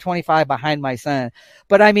nothing 2025 behind my son.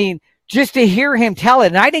 But I mean, just to hear him tell it,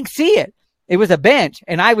 and I didn't see it. It was a bench,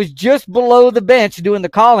 and I was just below the bench doing the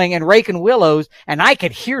calling and raking willows, and I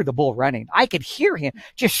could hear the bull running. I could hear him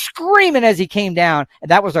just screaming as he came down.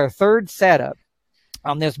 And that was our third setup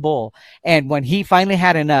on this bull. And when he finally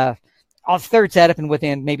had enough, our third setup and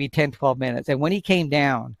within maybe 10, 12 minutes. And when he came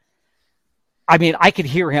down, I mean, I could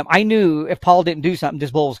hear him. I knew if Paul didn't do something,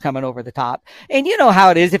 this bull was coming over the top. And you know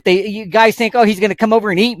how it is. If you guys think, oh, he's going to come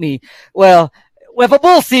over and eat me. Well, if a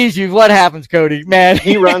bull sees you, what happens, Cody? Man,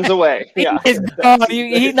 he runs away. Yeah. He's not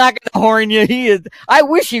going to horn you. He is. I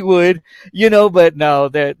wish he would, but no,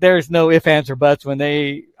 there's no ifs, ands, or buts when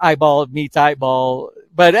they eyeball meets eyeball.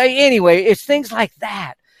 But anyway, it's things like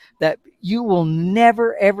that you will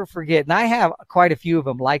never, ever forget. And I have quite a few of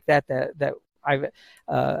them like that I've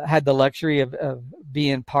had the luxury of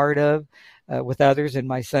being part of with others and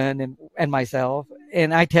my son and myself.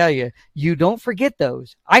 And I tell you, you don't forget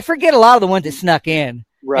those. I forget a lot of the ones that snuck in.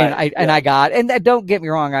 Right. And I got, and don't get me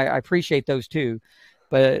wrong, I appreciate those too.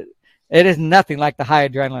 But it is nothing like the high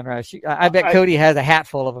adrenaline rush. I bet Cody has a hat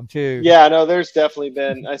full of them too. Yeah, no, there's definitely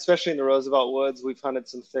been, especially in the Roosevelt Woods, we've hunted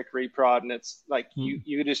some thick reprod, and it's like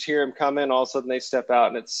you just hear them come in, all of a sudden they step out,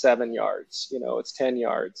 and it's 7 yards. It's 10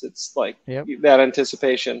 yards. It's like that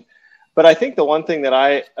anticipation. But I think the one thing that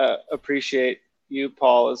I appreciate you,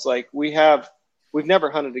 Paul, is like we've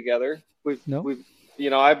never hunted together.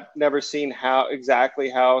 I've never seen exactly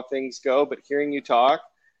how things go, but hearing you talk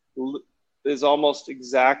is almost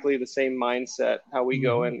exactly the same mindset, how we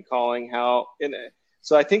go in calling,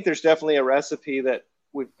 so I think there's definitely a recipe that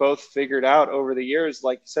we've both figured out over the years,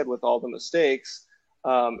 like you said, with all the mistakes,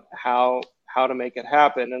 how to make it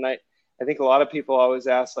happen. And I think a lot of people always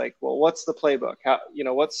ask, like, well, what's the playbook?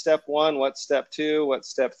 What's step 1? What's step 2? What's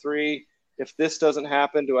step 3? If this doesn't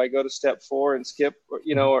happen, do I go to step 4 and skip,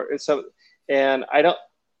 and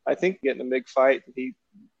I think getting a big fight,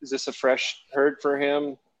 is this a fresh herd for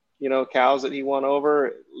him? Cows that he won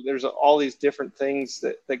over. There's all these different things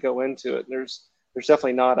that go into it. There's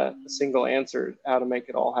definitely not a single answer how to make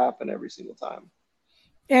it all happen every single time.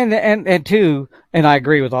 And two, and I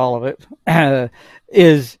agree with all of it,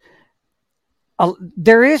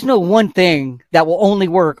 there is no one thing that will only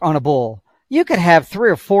work on a bull. You could have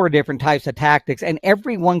 3 or 4 different types of tactics, and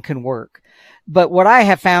every one can work. But what I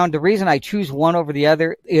have found, the reason I choose one over the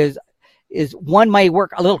other is one may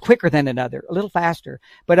work a little quicker than another, a little faster.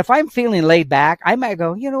 But if I'm feeling laid back, I might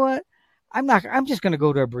go, you know what? I'm just going to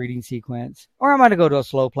go to a breeding sequence, or I'm going to go to a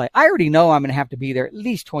slow play. I already know I'm going to have to be there at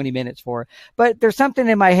least 20 minutes for it. But there's something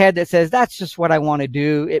in my head that says that's just what I want to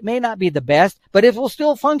do. It may not be the best, but it will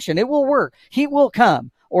still function. It will work. He will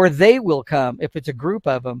come, or they will come if it's a group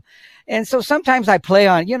of them. And so sometimes I play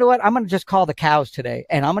on, you know what, I'm going to just call the cows today,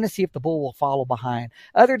 and I'm going to see if the bull will follow behind.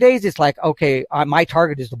 Other days it's like, okay, my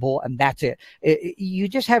target is the bull, and that's it. You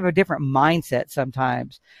just have a different mindset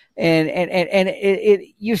sometimes And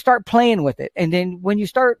you start playing with it. And then when you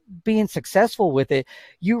start being successful with it,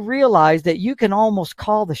 you realize that you can almost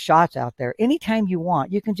call the shots out there anytime you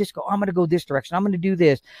want. You can just go, I'm going to go this direction. I'm going to do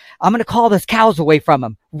this. I'm going to call those cows away from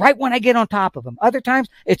them right when I get on top of them. Other times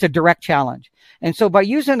it's a direct challenge. And so by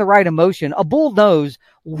using the right emotion, a bull knows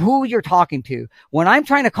who you're talking to. When I'm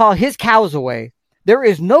trying to call his cows away, there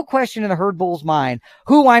is no question in the herd bull's mind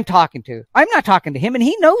who I'm talking to. I'm not talking to him, and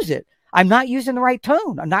he knows it. I'm not using the right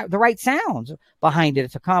tone. I'm not the right sounds behind it.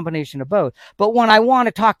 It's a combination of both. But when I want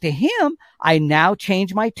to talk to him, I now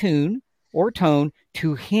change my tune or tone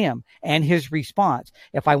to him and his response.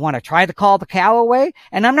 If I want to try to call the cow away,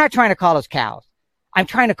 and I'm not trying to call his cows, I'm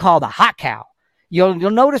trying to call the hot cow. You'll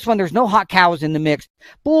notice when there's no hot cows in the mix,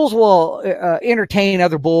 bulls will entertain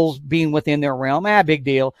other bulls being within their realm. Big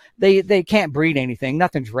deal. They can't breed anything.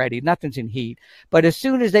 Nothing's ready. Nothing's in heat. But as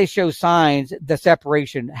soon as they show signs, the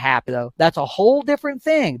separation happens, though. That's a whole different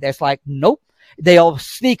thing. That's like, nope. They'll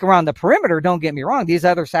sneak around the perimeter. Don't get me wrong. These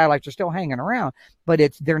other satellites are still hanging around, but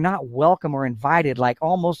they're not welcome or invited. Like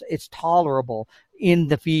almost it's tolerable in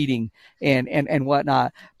the feeding and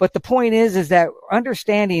whatnot. But the point is that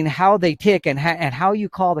understanding how they tick and how you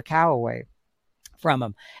call the cow away from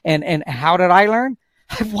them. And how did I learn?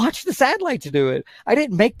 I've watched the satellites do it. I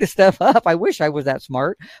didn't make this stuff up. I wish I was that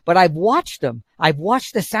smart, but I've watched them. I've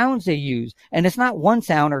watched the sounds they use, and it's not one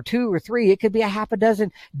sound or two or three. It could be a half a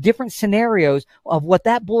dozen different scenarios of what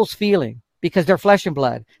that bull's feeling, because they're flesh and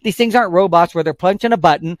blood. These things aren't robots where they're punching a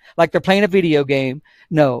button like they're playing a video game.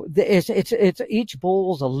 No, it's each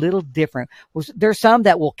bull's a little different. There's some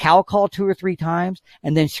that will cow call 2 or 3 times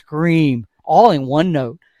and then scream all in one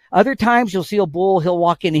note. Other times you'll see a bull, he'll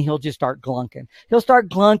walk in and he'll just start glunking. He'll start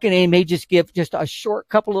glunking and he may just give just a short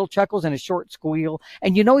couple little chuckles and a short squeal.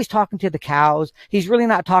 And you know he's talking to the cows. He's really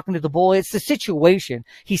not talking to the bull. It's the situation.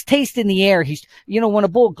 He's tasting the air. When a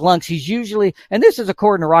bull glunks, he's usually, and this is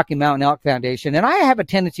according to Rocky Mountain Elk Foundation, and I have a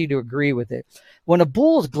tendency to agree with it. When a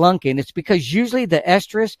bull's glunking, it's because usually the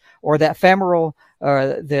estrus or that femoral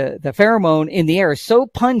or the pheromone in the air is so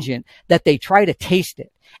pungent that they try to taste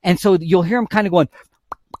it. And so you'll hear them kind of going,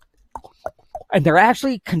 and they're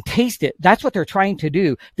actually can taste it. That's what they're trying to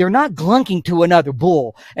do. They're not glunking to another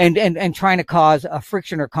bull and trying to cause a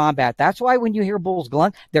friction or combat. That's why when you hear bulls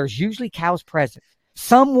glunk, there's usually cows present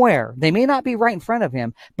somewhere. They may not be right in front of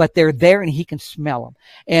him, but they're there and he can smell them.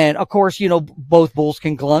 And of course, both bulls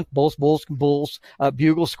can glunk, both bulls can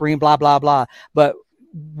bugle, scream, blah, blah, blah. But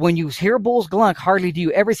when you hear bulls glunk, hardly do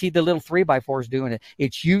you ever see the little 3x4s doing it.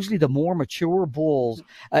 It's usually the more mature bulls,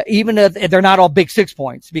 even if they're not all big 6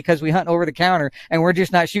 points, because we hunt over the counter and we're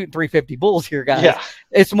just not shooting 350 bulls here, guys. Yeah.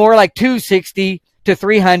 It's more like 260 to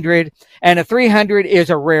 300, and a 300 is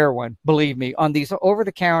a rare one, believe me. On these over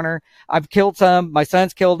the counter, I've killed some, my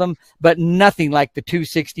son's killed them, but nothing like the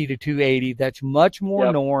 260 to 280. That's much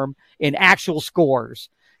more norm in actual scores.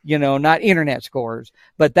 Not internet scores,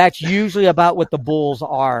 but that's usually about what the bulls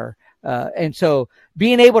are. And so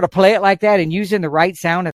being able to play it like that and using the right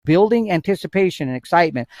sound, building anticipation and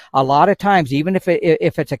excitement. A lot of times, even if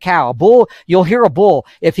it's a cow, a bull, you'll hear a bull.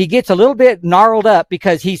 If he gets a little bit gnarled up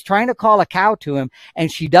because he's trying to call a cow to him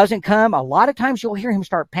and she doesn't come, a lot of times you'll hear him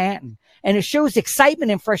start panting. And it shows excitement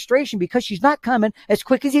and frustration because she's not coming as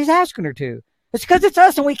quick as he's asking her to. It's because it's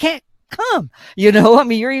us and we can't come.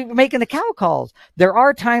 You're even making the cow calls. There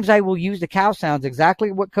are times I will use the cow sounds,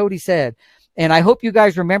 exactly what Cody said. And I hope you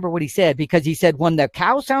guys remember what he said, because he said when the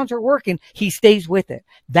cow sounds are working, he stays with it.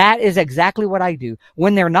 That is exactly what I do.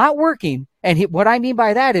 When they're not working, and what I mean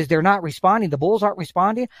by that is they're not responding, the bulls aren't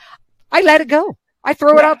responding, I let it go. I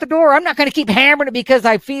throw it out the door. I'm not going to keep hammering it because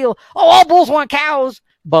I feel, all bulls want cows.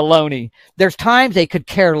 Baloney. There's times they could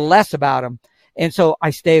care less about them. And so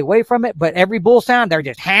I stay away from it, but every bull sound, they're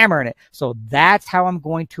just hammering it. So that's how I'm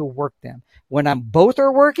going to work them. When both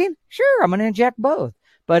are working, sure, I'm going to inject both.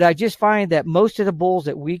 But I just find that most of the bulls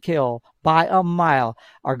that we kill by a mile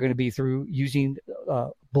are going to be through using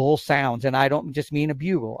bull sounds. And I don't just mean a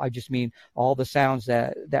bugle. I just mean all the sounds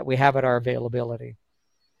that we have at our availability.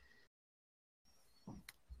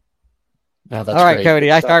 No, that's all right, great.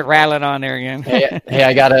 Cody, I start rattling on there again. Hey,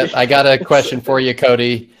 I got a question for you,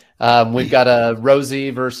 Cody. We've got a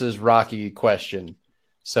Rosie versus Rocky question.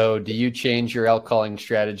 So do you change your elk calling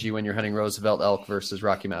strategy when you're hunting Roosevelt elk versus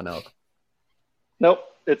Rocky Mountain elk? Nope.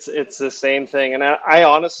 It's the same thing. And I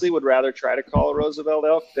honestly would rather try to call a Roosevelt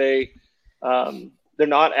elk. They're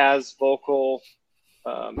not as vocal.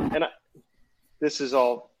 This is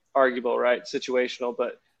all arguable, right? Situational,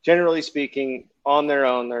 but generally speaking, on their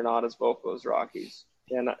own, they're not as vocal as Rockies.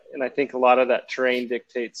 And I think a lot of that terrain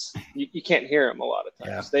dictates you can't hear them a lot of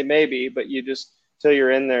times. Yeah. They may be, but you just till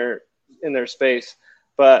you're in their space.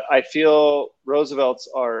 but I feel Roosevelt's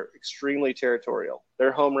are extremely territorial.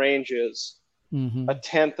 Their home range is a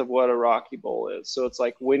tenth of what a Rocky Bull is. So it's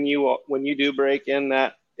like when you do break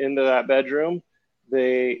into that bedroom,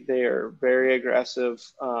 they are very aggressive.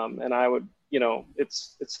 And I would,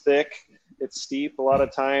 it's thick, it's steep. A lot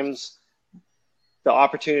of times the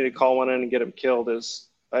opportunity to call one in and get them killed is,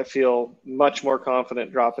 I feel much more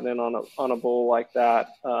confident dropping in on a bull like that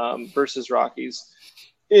versus Rockies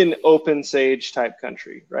in open sage type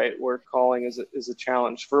country, right? Where calling is a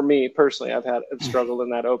challenge for me personally. I've struggled in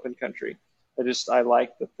that open country. I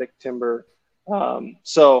like the thick timber.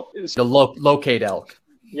 So the locate elk.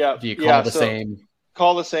 Yeah. Do you call the same?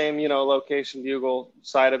 Call the same, location bugle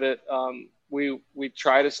side of it. We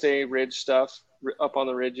try to stay ridge stuff up on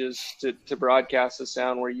the ridges to broadcast the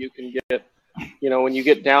sound where you can get, when you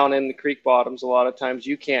get down in the creek bottoms, a lot of times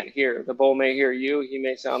you can't hear. The bull may hear you, he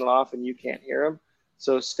may sound it off, and you can't hear him.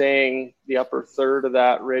 So staying the upper third of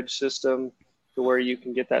that ridge system to where you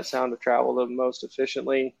can get that sound to travel the most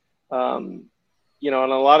efficiently. And a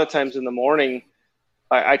lot of times in the morning,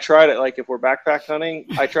 I try to, like, if we're backpack hunting,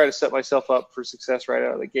 I try to set myself up for success right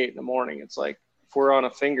out of the gate in the morning. It's like, if we're on a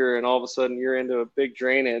finger and all of a sudden you're into a big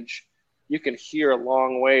drainage, you can hear a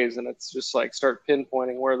long ways, and it's just like start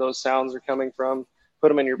pinpointing where those sounds are coming from, put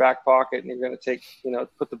them in your back pocket, and you're going to take,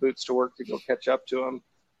 put the boots to work to go catch up to them.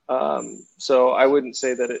 So I wouldn't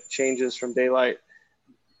say that it changes from daylight.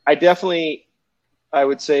 I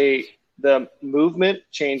would say the movement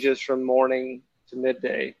changes from morning to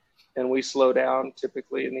midday, and we slow down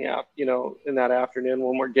typically in that afternoon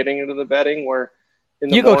when we're getting into the bedding. Where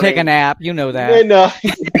you go take a nap, that. No.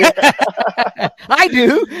 I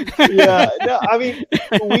do. Yeah, no, I mean,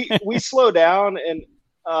 we slow down, and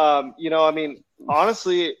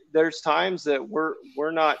honestly, there's times that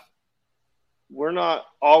we're not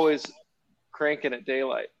always cranking at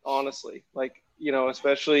daylight. Honestly, like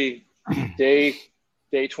especially day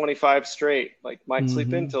 25 straight, like might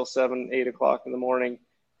sleep in till 7, 8 o'clock in the morning.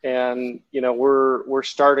 And, we're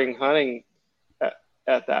starting hunting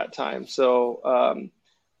at that time. So,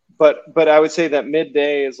 but I would say that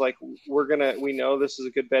midday is like, we know this is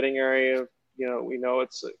a good bedding area. We know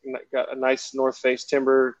it's got a nice north face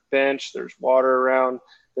timber bench. There's water around.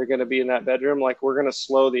 They're going to be in that bedroom. Like, we're going to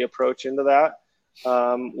slow the approach into that.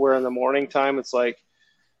 Where in the morning time, it's like,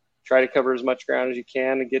 try to cover as much ground as you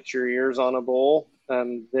can to get your ears on a bull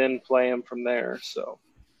and then play them from there. So.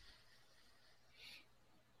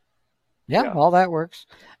 Yeah, all that works.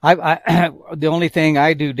 I the only thing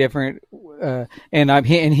I do different, and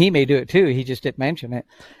he may do it too. He just didn't mention it.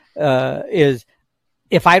 Is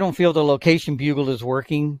if I don't feel the location bugle is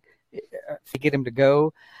working to get him to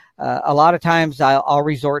go, a lot of times I'll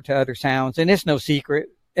resort to other sounds, and it's no secret.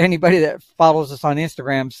 Anybody that follows us on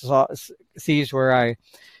Instagram sees where I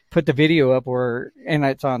put the video up, and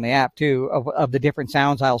it's on the app too, of the different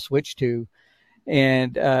sounds I'll switch to,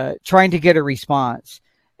 and trying to get a response.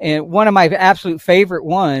 And one of my absolute favorite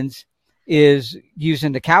ones is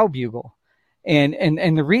using the cow bugle.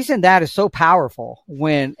 And the reason that is so powerful,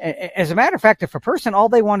 as a matter of fact, if a person, all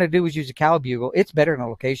they want to do is use a cow bugle, it's better than a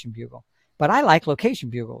location bugle. But I like location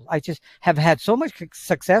bugles. I just have had so much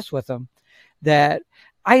success with them that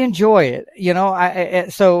I enjoy it,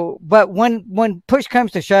 but when push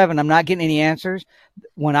comes to shove and I'm not getting any answers,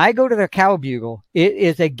 when I go to the cow bugle, it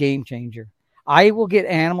is a game changer. I will get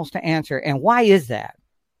animals to answer. And why is that?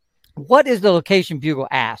 What is the location bugle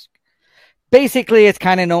ask? Basically, it's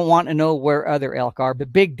kind of don't want to know where other elk are,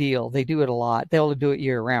 but big deal. They do it a lot. They'll do it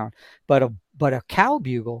year round. But a cow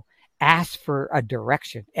bugle asks for a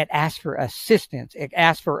direction. It asks for assistance. It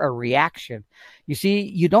asks for a reaction. You see,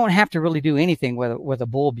 you don't have to really do anything with a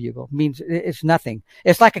bull bugle. It means it's nothing.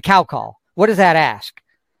 It's like a cow call. What does that ask?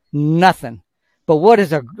 Nothing. But what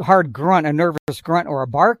is a hard grunt, a nervous grunt, or a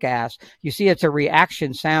bark ask? You see, it's a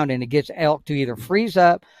reaction sound, and it gets elk to either freeze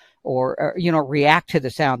up or react to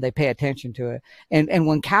the sound. They pay attention to it. And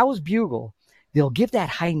when cows bugle, they'll give that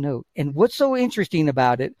high note. And what's so interesting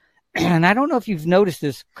about it, and I don't know if you've noticed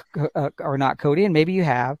this or not, Cody, and maybe you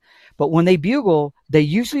have, but when they bugle, they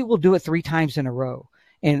usually will do it 3 times in a row.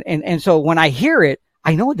 And so when I hear it,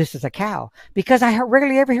 I know this is a cow because I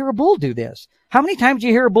rarely ever hear a bull do this. How many times do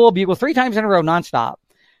you hear a bull bugle 3 times in a row nonstop?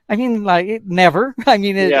 I mean, never. I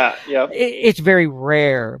mean, it's very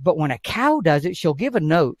rare. But when a cow does it, she'll give a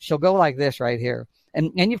note. She'll go like this right here.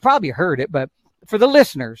 And you've probably heard it, but for the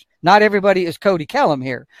listeners, not everybody is Cody Kellum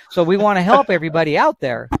here. So we want to help everybody out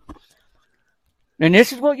there. And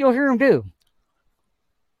this is what you'll hear him do.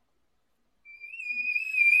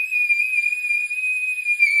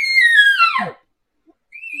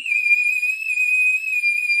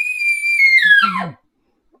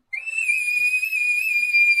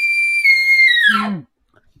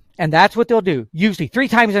 And that's what they'll do, usually 3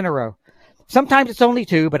 times in a row. Sometimes it's only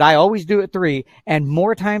 2, but I always do it 3. And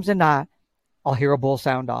more times than not, I'll hear a bull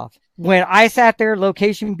sound off. When I sat there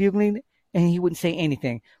location bugling and he wouldn't say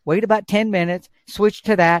anything, wait about 10 minutes, switch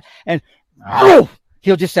to that, and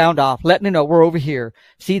he'll just sound off, letting me know we're over here.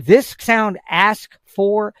 See, this sound asks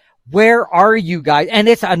for, where are you guys? And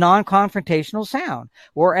it's a non-confrontational sound.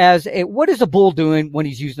 Whereas, what is a bull doing when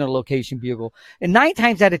he's using a location bugle? And 9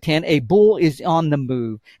 times out of 10, a bull is on the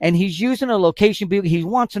move and he's using a location bugle. He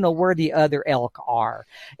wants to know where the other elk are.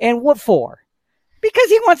 And what for? Because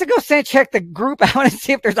he wants to go check the group out and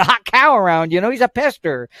see if there's a hot cow around. You know, he's a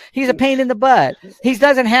pester. He's a pain in the butt. He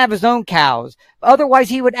doesn't have his own cows. Otherwise,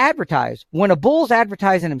 he would advertise. When a bull's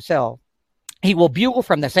advertising himself, he will bugle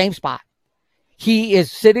from the same spot. He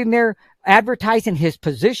is sitting there advertising his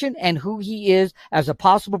position and who he is as a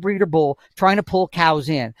possible breeder bull, trying to pull cows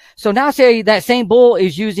in. So now say that same bull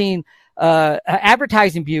is using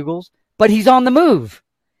advertising bugles, but he's on the move.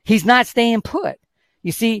 He's not staying put.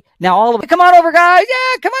 You see, now all of it, come on over, guys.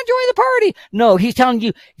 Yeah, come on, join the party. No, he's telling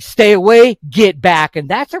you, stay away, get back. And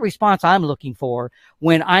that's a response I'm looking for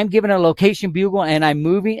when I'm giving a location bugle and I'm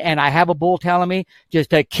moving and I have a bull telling me just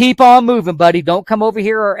to keep on moving, buddy. Don't come over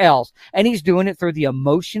here or else. And he's doing it through the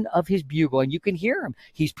emotion of his bugle. And you can hear him.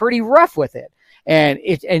 He's pretty rough with it. And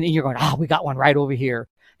you're going, we got one right over here.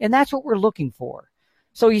 And that's what we're looking for.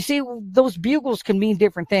 So you see, those bugles can mean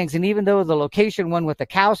different things. And even though the location one with the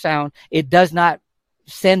cow sound, it does not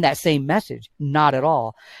send that same message, not at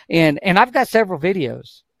all. And I've got several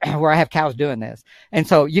videos where I have cows doing this, and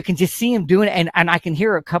so you can just see them doing it, and I can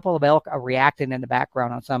hear a couple of elk reacting in the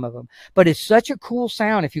background on some of them. But it's such a cool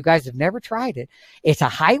sound. If you guys have never tried it, it's a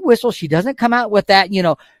high whistle. She doesn't come out with that,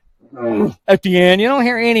 at the end. You don't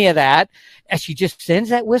hear any of that. And she just sends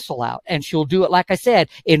that whistle out, and she'll do it, like I said,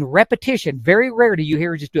 in repetition. Very rare do you hear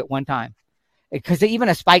her just do it one time. Because even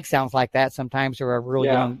a spike sounds like that sometimes, or a real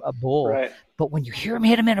young bull. Right. But when you hear him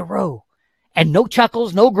hit him in a row, and no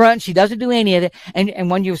chuckles, no grunts, she doesn't do any of it. And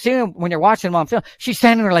when you see him, when you're watching him on film, she's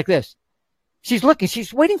standing there like this. She's looking,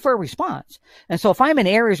 she's waiting for a response. And so if I'm in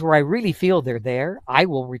areas where I really feel they're there,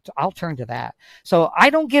 I'll turn to that. So I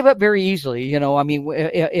don't give up very easily. I mean,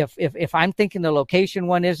 if I'm thinking the location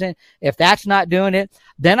one isn't, if that's not doing it,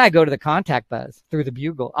 then I go to the contact buzz through the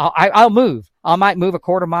bugle. I'll move. I might move a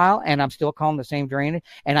quarter mile and I'm still calling the same drainage,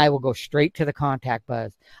 and I will go straight to the contact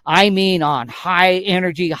buzz. I mean, on high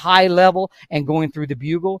energy, high level, and going through the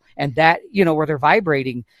bugle, and that, where they're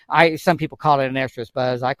vibrating. Some people call it an estrus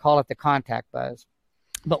buzz. I call it the contact buzz.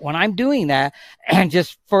 But when I'm doing that, and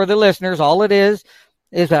just for the listeners, all it is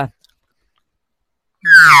a,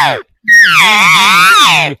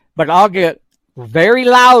 but I'll get very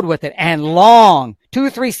loud with it and long,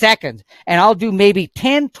 2-3 seconds. And I'll do maybe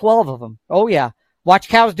 10, 12 of them. Oh yeah. Watch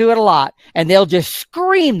cows do it a lot, and they'll just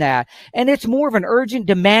scream that. And it's more of an urgent,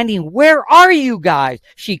 demanding, where are you guys?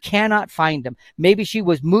 She cannot find them. Maybe she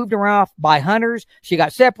was moved around by hunters. She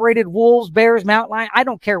got separated, wolves, bears, mountain lion. I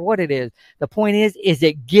don't care what it is. The point is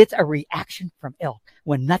it gets a reaction from elk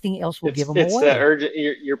when nothing else will give them away. It's that urgent.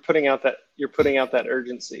 You're putting out that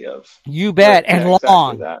urgency of. You bet, and exactly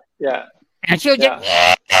long. That. Yeah. And she'll just,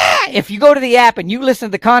 if you go to the app and you listen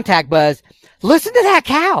to the contact buzz, listen to that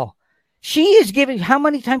cow. She is giving, how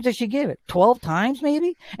many times does she give it? 12 times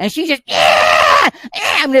maybe? And she just, I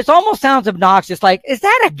mean, it almost sounds obnoxious. Like, is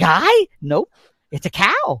that a guy? Nope. It's a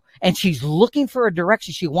cow. And she's looking for a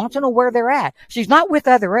direction. She wants to know where they're at. She's not with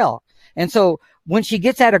other elk. And so when she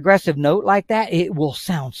gets that aggressive note like that, it will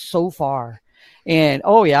sound so far. And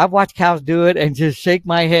oh yeah, I've watched cows do it and just shake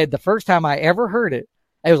my head. The first time I ever heard it,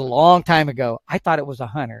 it was a long time ago. I thought it was a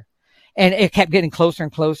hunter. And it kept getting closer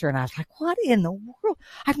and closer. And I was like, what in the world?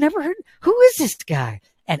 I've never heard. Who is this guy?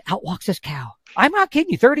 And out walks this cow. I'm not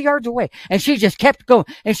kidding you, 30 yards away. And she just kept going.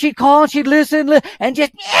 And she'd call and she'd listen and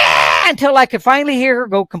just, until I could finally hear her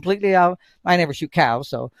go completely out. I never shoot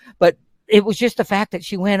cows, but it was just the fact that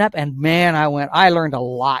she went up, and man, I learned a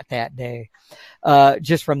lot that day,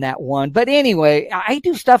 just from that one. But anyway, I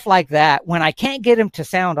do stuff like that when I can't get them to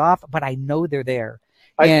sound off, but I know they're there.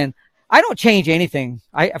 And I don't change anything.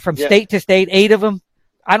 From state to state, 8 of them.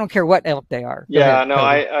 I don't care what elk they are. Yeah, no,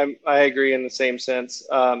 I agree in the same sense.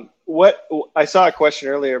 What I saw a question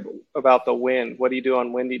earlier about the wind. What do you do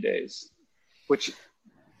on windy days? Which,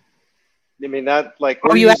 I mean, that like.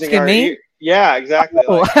 Are you asking me? Yeah, exactly.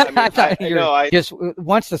 Oh, just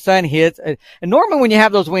once the sun hits, and normally when you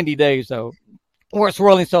have those windy days, though, or it's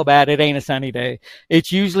rolling so bad it ain't a sunny day.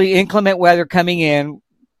 It's usually inclement weather coming in,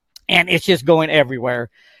 and it's just going everywhere.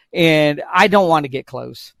 And I don't want to get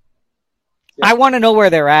close. Yeah. I want to know where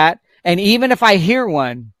they're at. And even if I hear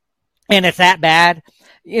one and it's that bad,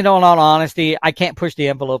 in all honesty, I can't push the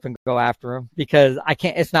envelope and go after them because I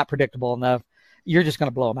can't. It's not predictable enough. You're just going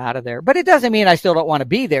to blow them out of there. But it doesn't mean I still don't want to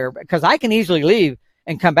be there because I can easily leave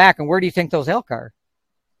and come back. And where do you think those elk are?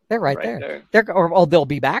 They're right there. They'll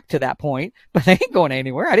be back to that point, but they ain't going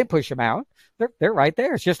anywhere. I didn't push them out. They're right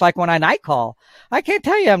there. It's just like when I night call. I can't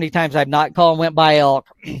tell you how many times I've night called and went by elk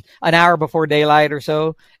an hour before daylight or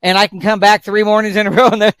so, and I can come back 3 mornings in a row.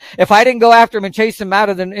 And if I didn't go after them and chase them out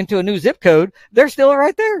of into a new zip code, they're still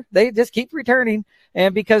right there. They just keep returning.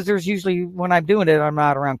 And because there's usually, when I'm doing it, I'm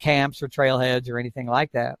not around camps or trailheads or anything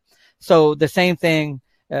like that. So the same thing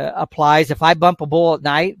applies. If I bump a bull at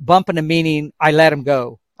night, bumping them meaning I let him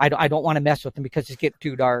go. I don't want to mess with him because it's getting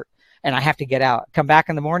too dark and I have to get out. Come back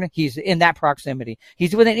in the morning. He's in that proximity.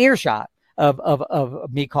 He's within earshot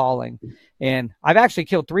of me calling. And I've actually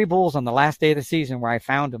killed 3 bulls on the last day of the season where I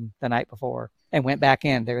found them the night before and went back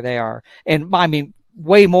in. There they are. And I mean,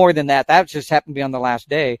 way more than that. That just happened to be on the last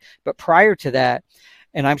day. But prior to that,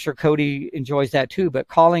 and I'm sure Cody enjoys that too, but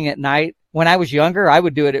calling at night, when I was younger, I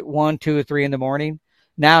would do it at 1, 2, or 3 in the morning.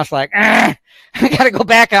 Now it's like, I got to go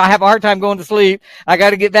back. I have a hard time going to sleep. I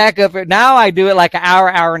got to get back up. Now I do it like an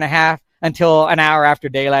hour, hour and a half until an hour after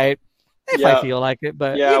daylight, if I feel like it.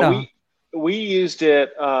 But yeah, you know. we used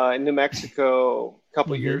it in New Mexico a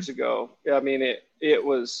couple of years ago. I mean, it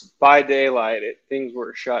was by daylight. Things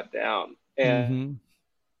were shut down. And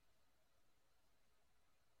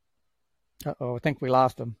I think we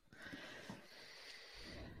lost him.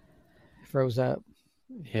 Froze up.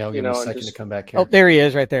 Yeah, I'll give him a second to come back here. Oh, there he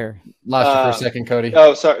is, right there. Lost you for a second, Cody.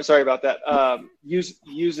 Oh, sorry about that.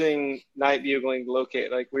 Using night bugling to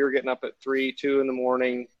locate, like we were getting up at 3, 2 in the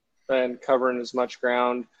morning and covering as much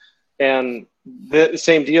ground, and the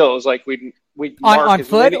same deal. It was like we on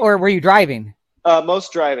foot, or were you driving?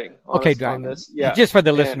 Most driving. Okay, driving. This. Yeah, just for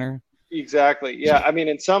the listener. Exactly. Yeah, I mean,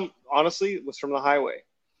 and some honestly it was from the highway.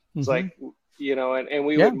 It's like, you know, and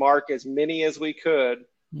we would mark as many as we could.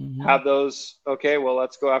 Have those, okay, well,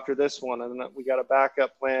 let's go after this one. And then we got a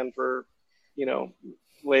backup plan for, you know,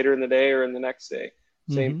 later in the day or in the next day.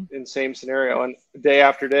 Same scenario. And day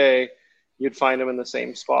after day, you'd find them in the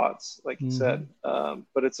same spots, like you said.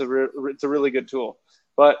 But it's a really good tool.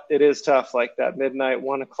 But it is tough, like that midnight,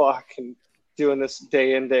 1 o'clock, and doing this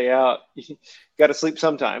day in, day out. You got to sleep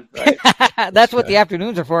sometime, right? That's what the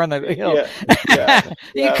afternoons are for on the hill. Yeah.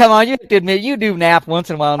 Come on, you have to admit you do nap once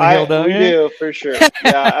in a while on the hill, don't you? We do, for sure.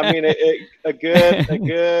 Yeah, I mean, a good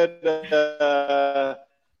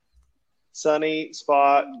sunny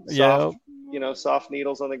spot, soft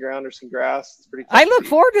needles on the ground or some grass. It's pretty tough. I look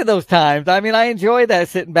forward to those times. I mean, I enjoy that,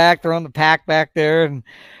 sitting back, throwing the pack back there and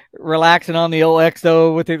relaxing on the old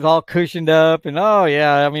XO with it all cushioned up. And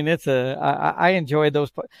I mean, I enjoy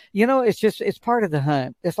those. You know, it's part of the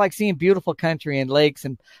hunt. It's like seeing beautiful country and lakes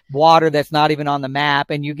and water that's not even on the map.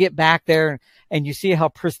 And you get back there and you see how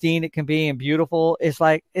pristine it can be and beautiful. It's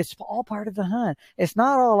like, it's all part of the hunt. It's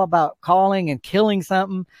not all about calling and killing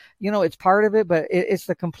something. You know, it's part of it, but it's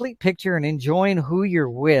the complete picture and enjoying who you're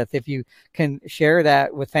with. If you can share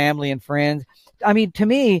that with family and friends. I mean, to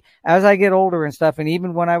me, as I get older and stuff, and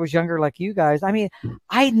even when I was younger, like you guys, I mean,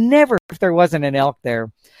 I never, if there wasn't an elk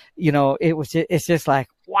there, you know, it's just like,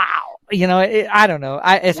 wow, you know, I don't know.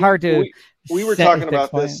 It's hard to. We were talking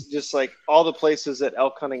about this, just like all the places that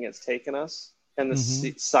elk hunting has taken us and the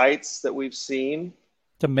sites that we've seen.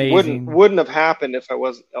 It's amazing. Wouldn't have happened if I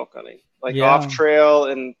wasn't elk hunting. Like off trail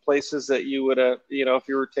and places that you would have, you know, if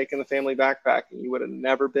you were taking the family backpacking, you would have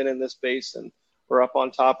never been in this basin. We're up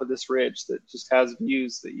on top of this ridge that just has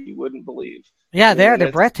views that you wouldn't believe. Yeah,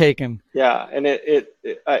 they're breathtaking. Yeah, and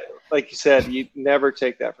I, like you said, you never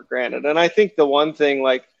take that for granted. And I think the one thing,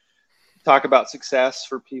 like, talk about success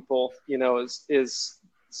for people, you know, is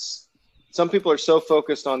some people are so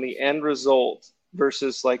focused on the end result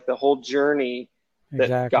versus like the whole journey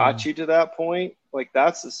that got you to that point. Like,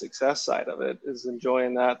 that's the success side of it, is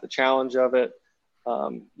enjoying that, the challenge of it.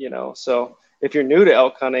 You know, so if you're new to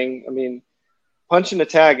elk hunting, I mean, punching a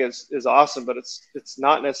tag is awesome, but it's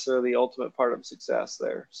not necessarily the ultimate part of success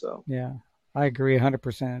there. So yeah, I agree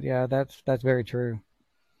 100%. Yeah, that's very true.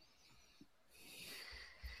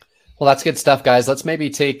 Well, that's good stuff, guys. Let's maybe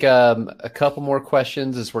take a couple more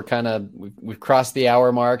questions as we've crossed the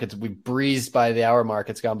hour mark. We've breezed by the hour mark.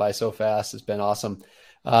 It's gone by so fast. It's been awesome.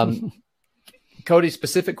 Cody,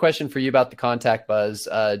 specific question for you about the contact buzz.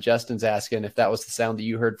 Justin's asking if that was the sound that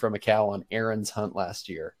you heard from a cow on Aaron's hunt last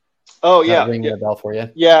year. Oh, yeah. Ringing a bell for you?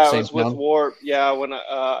 Yeah, I was with War. Yeah, when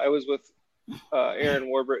I was with Aaron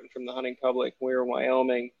Warburton from the Hunting Public. We were in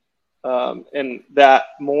Wyoming. And that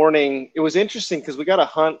morning, it was interesting because we got to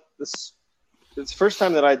hunt this. It's the first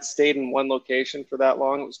time that I'd stayed in one location for that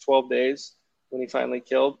long. It was 12 days. when he finally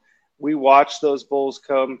killed. We watched those bulls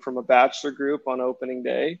come from a bachelor group on opening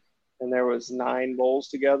day, and there was 9 bulls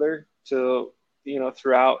together to,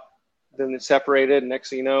 throughout. Then they separated. Next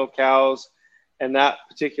thing you know, cows. And that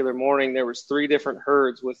particular morning, there was 3 different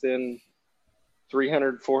herds within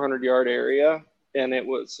 300, 400 yard area. And it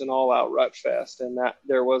was an all out rut fest. And that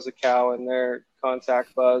there was a cow in there,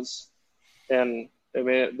 contact buzz. And I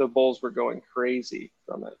mean, the bulls were going crazy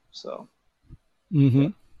from it. So,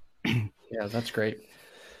 yeah, that's great.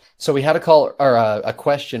 So we had a call or a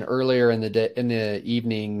question earlier in the day, in the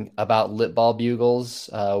evening about lip ball bugles,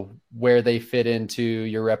 where they fit into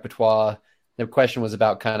your repertoire. The question was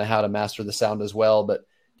about kind of how to master the sound as well. But do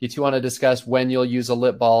you two want to discuss when you'll use a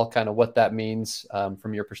lip ball, kind of what that means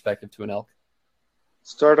from your perspective to an elk?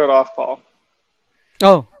 Start it off, Paul.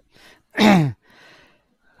 Oh,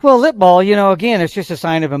 well, lip ball, again, it's just a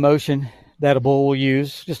sign of emotion that a bull will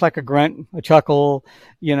use, just like a grunt, a chuckle,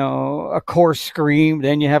 a coarse scream.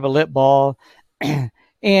 Then you have a lip ball.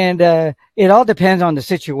 And it all depends on the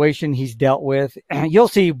situation he's dealt with. You'll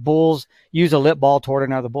see bulls use a lip ball toward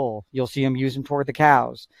another bull. You'll see them use them toward the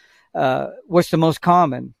cows. What's the most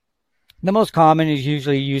common? The most common is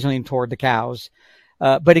usually using toward the cows.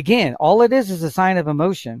 But again, all it is a sign of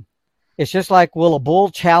emotion. It's just like, will a bull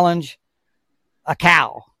challenge a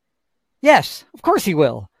cow? Yes, of course he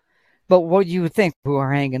will. But what you would think who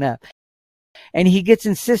are hanging up. And he gets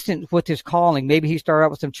insistent with his calling. Maybe he started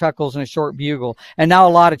out with some chuckles and a short bugle, and now a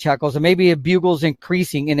lot of chuckles, and maybe a bugle's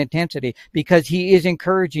increasing in intensity because he is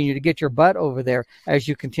encouraging you to get your butt over there as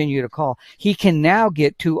you continue to call. He can now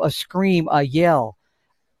get to a scream, a yell,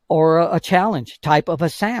 or a challenge type of a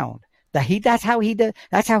sound. That's how he does.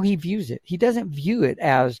 That's how he views it. He doesn't view it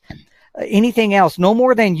as anything else, no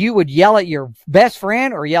more than you would yell at your best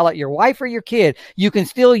friend or yell at your wife or your kid. You can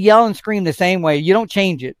still yell and scream the same way. You don't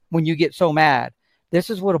change it when you get so mad. This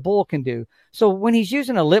is what a bull can do. So when he's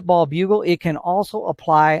using a lip ball bugle, it can also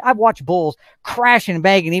apply. I've watched bulls crashing and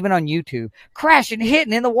banging, even on YouTube, crashing,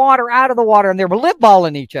 hitting in the water, out of the water, and they're lip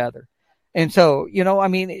balling each other. And so,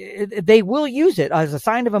 they will use it as a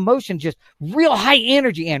sign of emotion, just real high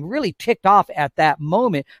energy and really ticked off at that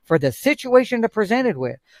moment for the situation they're presented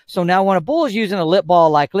with. So now when a bull is using a lip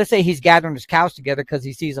ball, like let's say he's gathering his cows together because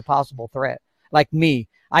he sees a possible threat, like me,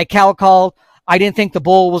 I cow called. I didn't think the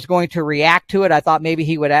bull was going to react to it. I thought maybe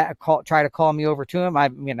he would try to call me over to him.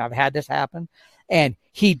 I've had this happen, and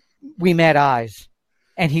we met eyes.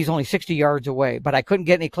 And he's only 60 yards away, but I couldn't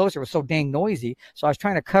get any closer. It was so dang noisy. So I was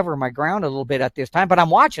trying to cover my ground a little bit at this time, but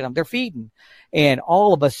I'm watching them. They're feeding. And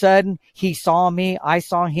all of a sudden he saw me. I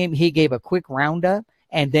saw him. He gave a quick roundup,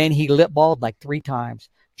 and then he lip balled like 3 times.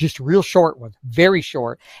 Just real short ones, very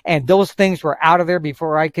short. And those things were out of there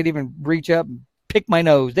before I could even reach up and pick my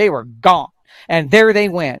nose. They were gone. And there they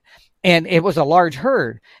went. And it was a large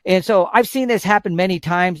herd. And so I've seen this happen many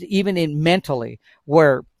times, even in mentally,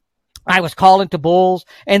 where I was calling to bulls,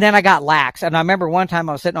 and then I got lax. And I remember one time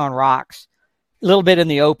I was sitting on rocks, a little bit in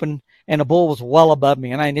the open, and a bull was well above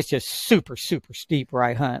me. And it's just super, super steep where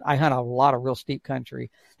I hunt. I hunt a lot of real steep country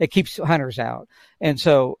that keeps hunters out. And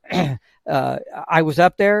so I was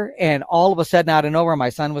up there, and all of a sudden, out of nowhere, my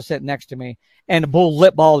son was sitting next to me, and the bull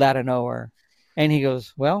lip balled out of nowhere. And he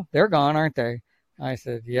goes, "Well, they're gone, aren't they?" I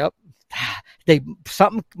said, "Yep."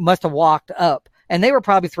 Something must have walked up, and they were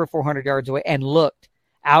probably 300 or 400 yards away, and looked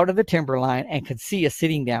out of the timberline and could see us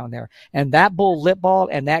sitting down there. And that bull lip ball,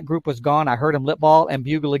 and that group was gone. I heard him lip ball and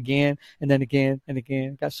bugle again, and then again and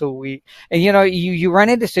again. It got so weak. And you run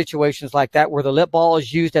into situations like that where the lip ball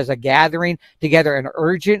is used as a gathering together. An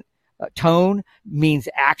urgent tone means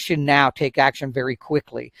action now. Take action very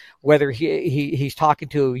quickly. Whether he's talking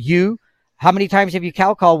to you. How many times have you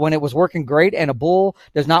cow called when it was working great and a bull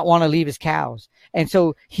does not want to leave his cows? And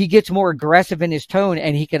so he gets more aggressive in his tone,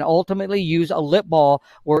 and he can ultimately use a lip ball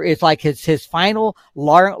where it's like his final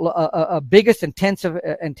biggest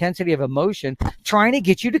intensity of emotion, trying to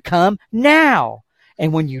get you to come now.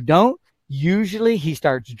 And when you don't, usually he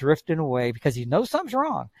starts drifting away because he knows something's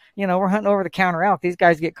wrong. We're hunting over the counter elk. These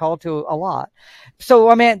guys get called to a lot.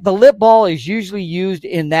 So, the lip ball is usually used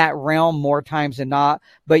in that realm more times than not.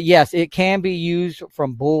 But yes, it can be used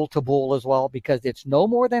from bull to bull as well, because it's no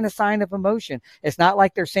more than a sign of emotion. It's not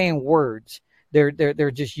like they're saying words.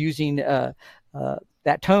 They're just using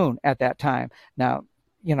that tone at that time. Now,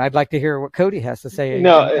 I'd like to hear what Cody has to say in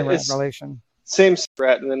relation. Same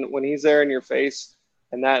threat. And then when he's there in your face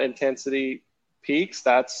and that intensity peaks,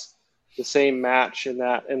 that's the same match in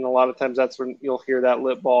that. And a lot of times that's when you'll hear that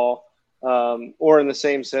lip ball, or in the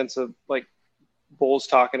same sense of like bulls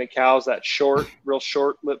talking to cows, that real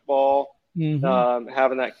short lip ball,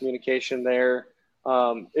 having that communication there.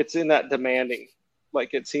 It's in that demanding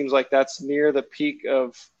like it seems like that's near the peak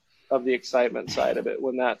of the excitement side of it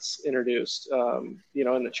when that's introduced, you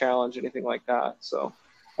know, in the challenge, anything like that. So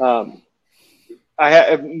I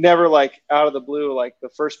have never, like, out of the blue, like the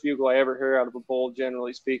first bugle I ever hear out of a bull,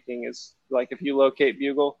 generally speaking, is like, if you locate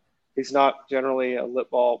bugle, he's not generally a lip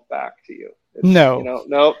ball back to you. It's, No. You know,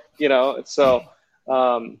 nope. You know, it's so,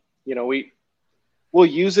 you know, we'll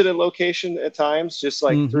use it in location at times, just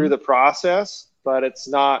like through the process, but it's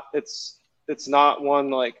not one,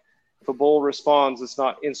 like, if a bull responds, it's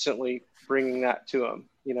not instantly bringing that to him.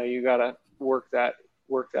 You know, you got to work that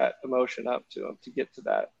emotion up to him to get to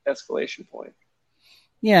that escalation point.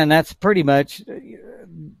 Yeah. And that's pretty much,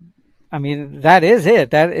 I mean, that is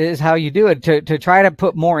it. That is how you do it. To try to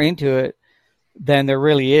put more into it than there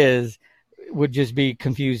really is would just be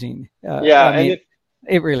confusing. Yeah. I mean,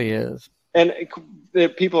 it really is. And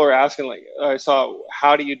people are asking, like, I saw,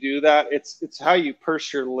 how do you do that? It's how you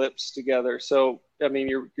purse your lips together. So, I mean,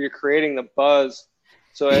 you're creating the buzz.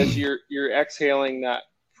 So as you're exhaling that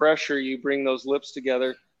pressure, you bring those lips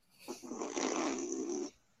together.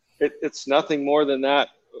 It's nothing more than that,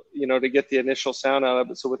 you know, to get the initial sound out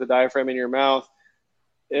of it. So with the diaphragm in your mouth,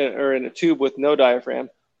 or in a tube with no diaphragm,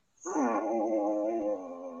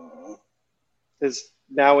 is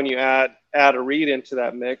now when you add a reed into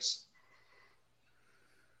that mix.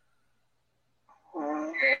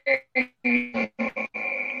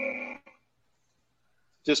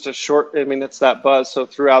 Just a short, I mean, it's that buzz. So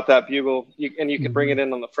throughout that bugle, you can bring it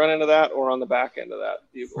in on the front end of that or on the back end of that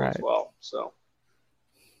bugle as well. So,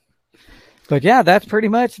 but yeah, that's pretty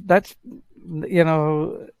much, you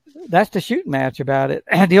know, that's the shooting match about it.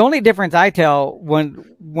 And the only difference I tell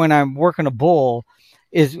when I'm working a bull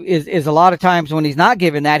is a lot of times when he's not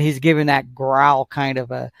giving that, he's giving that growl kind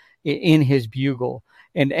of in his bugle.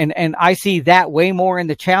 And I see that way more in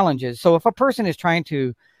the challenges. So if a person is trying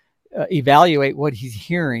to evaluate what he's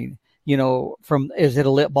hearing, you know, is it a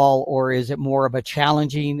lip ball or is it more of a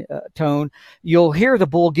challenging tone? You'll hear the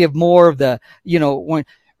bull give more of the, you know, when,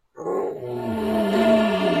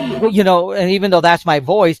 you know, and even though that's my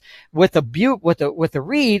voice, with the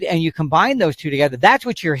reed, and you combine those two together, that's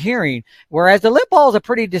what you're hearing. Whereas the lip ball is a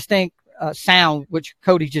pretty distinct sound, which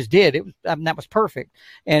Cody just did. That was perfect.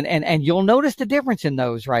 And you'll notice the difference in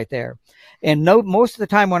those right there. And most of the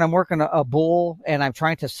time when I'm working a bull and I'm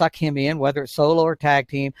trying to suck him in, whether it's solo or tag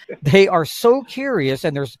team, they are so curious,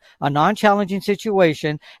 and there's a non-challenging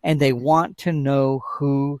situation, and they want to know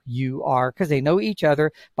who you are because they know each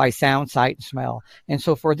other by sound, sight, and smell. And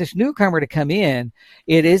so for this newcomer to come in,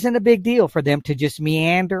 it isn't a big deal for them to just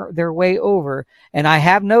meander their way over. And I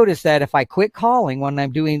have noticed that if I quit calling when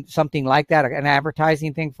I'm doing something like that, an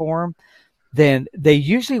advertising thing for them, then they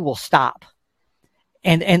usually will stop.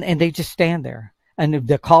 And they just stand there, and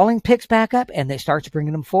the calling picks back up, and they start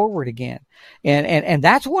bringing them forward again. And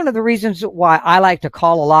that's one of the reasons why I like to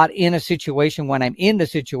call a lot in a situation when I'm in the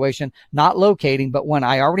situation, not locating, but when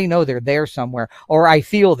I already know they're there somewhere, or I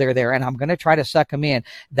feel they're there, and I'm going to try to suck them in.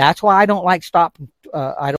 That's why I don't like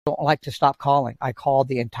I don't like to stop calling. I call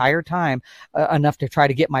the entire time enough to try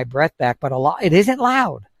to get my breath back, but it isn't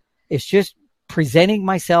loud. It's just presenting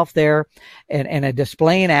myself there and a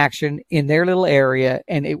display in action in their little area,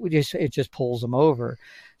 and it just pulls them over.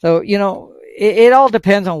 So, you know, it all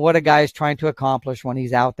depends on what a guy is trying to accomplish when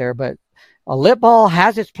he's out there, but a lip ball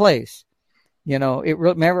has its place. You know,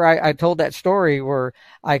 remember I told that story where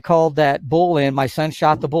I called that bull in. My son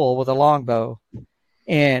shot the bull with a longbow,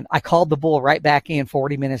 and I called the bull right back in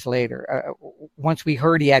 40 minutes later. Once we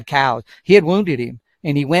heard he had cows, he had wounded him,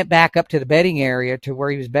 and he went back up to the bedding area to where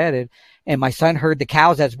he was bedded. And my son heard the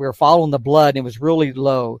cows as we were following the blood, and it was really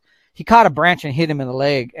low. He caught a branch and hit him in the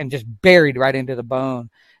leg and just buried right into the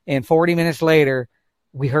bone. And 40 minutes later,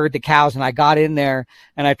 we heard the cows, and I got in there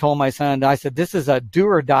and I told my son, I said, this is a do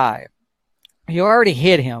or die. You already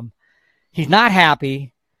hit him. He's not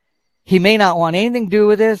happy. He may not want anything to do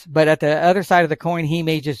with this, but at the other side of the coin, he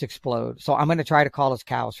may just explode. So I'm going to try to call his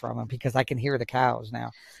cows from him because I can hear the cows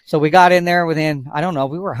now. So we got in there within, I don't know,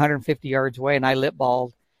 we were 150 yards away, and I lip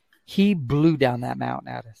balled. He blew down that mountain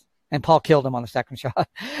at us, and Paul killed him on the second shot.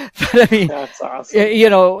 But I mean, that's awesome. You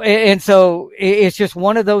know, and so it's just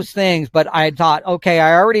one of those things. But I thought, okay,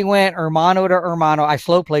 I already went hermano to hermano. I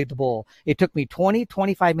slow played the bull. It took me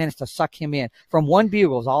 25 minutes to suck him in from one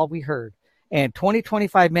bugle is all we heard. And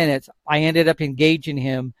 25 minutes, I ended up engaging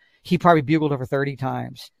him. He probably bugled over 30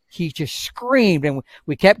 times. He just screamed, and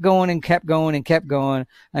we kept going and kept going and kept going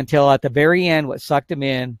until at the very end, what sucked him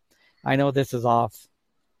in, I know this is off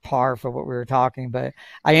par for what we were talking, but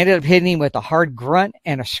I ended up hitting him with a hard grunt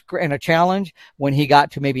and a challenge when he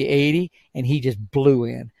got to maybe 80, and he just blew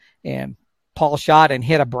in. And Paul shot and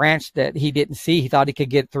hit a branch that he didn't see. He thought he could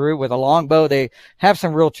get through with a long bow. They have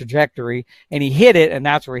some real trajectory, and he hit it, and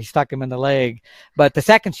that's where he stuck him in the leg. But the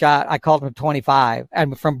second shot, I called him 25.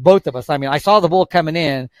 And from both of us, I mean, I saw the bull coming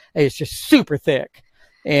in. It's just super thick.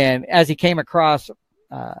 And as he came across,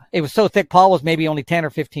 it was so thick, Paul was maybe only 10 or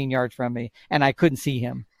 15 yards from me, and I couldn't see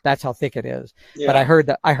him. That's how thick it is. Yeah. But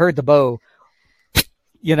I heard the bow,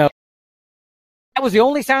 you know, that was the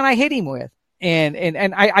only sound I hit him with. And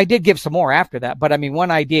I did give some more after that, but I mean,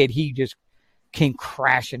 when I did, he just came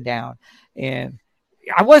crashing down, and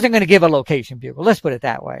I wasn't going to give a location bugle. Let's put it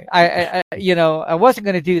that way. I wasn't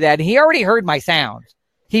going to do that. And he already heard my sounds.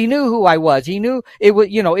 He knew who I was. He knew it was,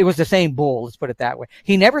 it was the same bull. Let's put it that way.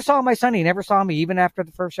 He never saw my son. He never saw me, even after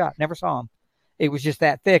the first shot. Never saw him. It was just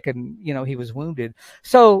that thick, and he was wounded.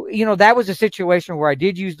 So that was a situation where I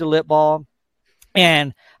did use the lip ball,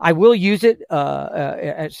 and I will use it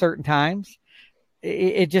at certain times.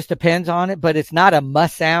 It just depends on it, but it's not a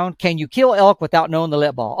must sound. Can you kill elk without knowing the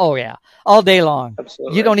lip ball? Oh yeah, all day long.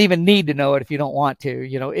 Absolutely. You don't even need to know it if you don't want to.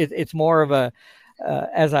 It's more of a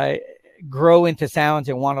as I grow into sounds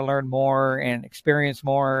and want to learn more and experience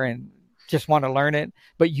more and just want to learn it,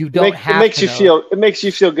 but you don't have. It makes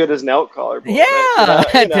you feel good as an elk caller. Boy, yeah,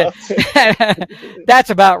 right?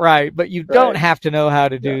 That's about right. But you don't have to know how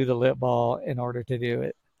to do the lip ball in order to do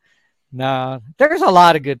it. No, there's a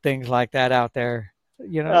lot of good things like that out there.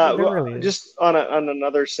 Really just on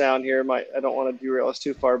another sound here. I don't want to derail us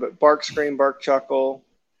too far, but bark, scream, bark, chuckle.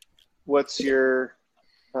 What's your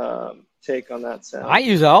take on that sound? I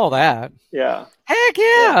use all that. Yeah. Heck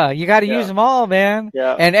yeah. You got to use them all, man.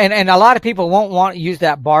 Yeah. And a lot of people won't want to use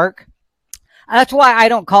that bark. That's why I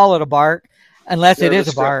don't call it a bark unless it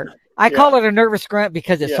is a bark. I call it a nervous grunt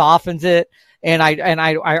because it softens it. And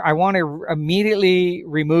I want to immediately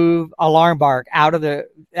remove alarm bark out of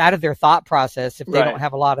their thought process if they don't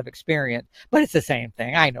have a lot of experience. But it's the same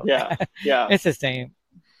thing. I know. Yeah, yeah. It's the same.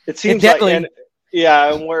 It seems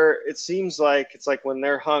and where it seems like it's like when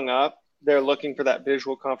they're hung up, they're looking for that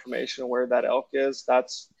visual confirmation of where that elk is.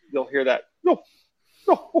 You'll hear that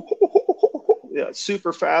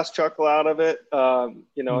super fast chuckle out of it.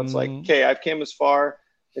 It's like, okay, I've came as far.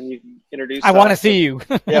 And you can introduce. I want to see you.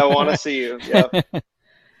 Yeah, I want to see you. Yeah,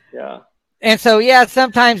 yeah. And so,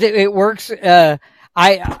 sometimes it works. A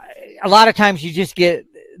lot of times you just get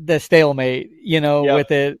the stalemate,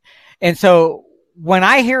 with it. And so when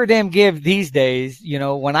I hear them give these days,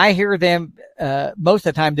 when I hear them, most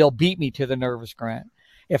of the time they'll beat me to the nervous grunt.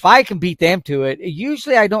 If I can beat them to it,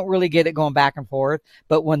 usually I don't really get it going back and forth.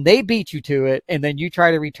 But when they beat you to it and then you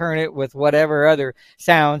try to return it with whatever other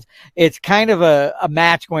sounds, it's kind of a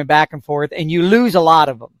match going back and forth, and you lose a lot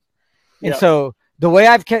of them. And so the way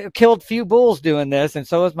I've killed a few bulls doing this, and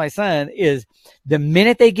so has my son, is the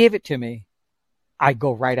minute they give it to me, I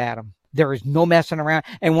go right at them. There is no messing around.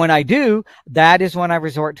 And when I do, that is when I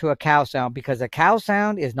resort to a cow sound, because a cow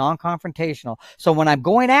sound is non-confrontational. So when I'm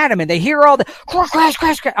going at them and they hear all the crash,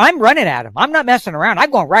 crash, crash, I'm running at them. I'm not messing around.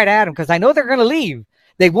 I'm going right at them because I know they're going to leave.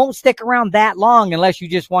 They won't stick around that long unless you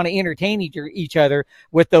just want to entertain each other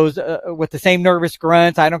with those, with the same nervous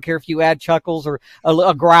grunts. I don't care if you add chuckles or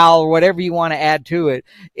a growl or whatever you want to add to it.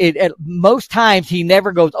 Most times he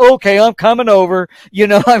never goes, okay, I'm coming over.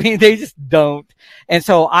 They just don't. And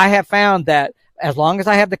so I have found that as long as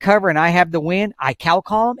I have the cover and I have the wind, I cow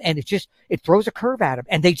call them, and it throws a curve at them,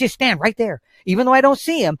 and they just stand right there. Even though I don't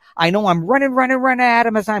see them, I know I'm running at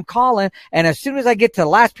them as I'm calling. And as soon as I get to the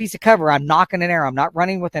last piece of cover, I'm knocking an arrow. I'm not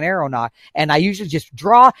running with an arrow knot. And I usually just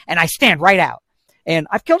draw and I stand right out. And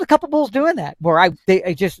I've killed a couple bulls doing that, where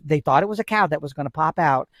they thought it was a cow that was going to pop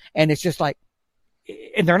out. And it's just like,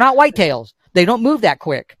 and they're not whitetails. They don't move that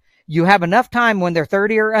quick. You have enough time when they're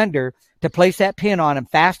 30 or under to place that pin on them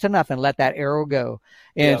fast enough and let that arrow go.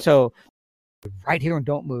 And so right here and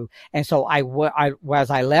don't move. And so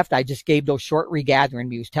as I left, I just gave those short regathering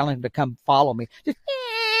mews, telling them to come follow me. Just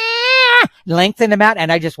lengthen them out,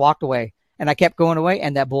 and I just walked away. And I kept going away,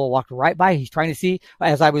 and that bull walked right by. He's trying to see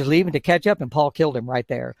as I was leaving to catch up, and Paul killed him right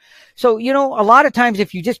there. So, a lot of times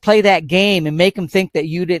if you just play that game and make him think that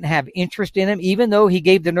you didn't have interest in him, even though he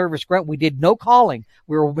gave the nervous grunt, we did no calling.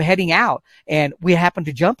 We were heading out, and we happened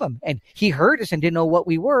to jump him, and he heard us and didn't know what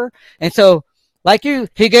we were. And so, like he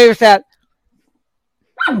gave us that.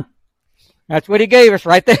 That's what he gave us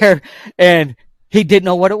right there. And he didn't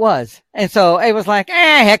know what it was. And so it was like,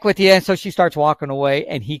 heck with you. And so she starts walking away,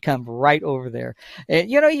 and he comes right over there.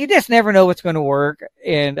 And, you just never know what's going to work.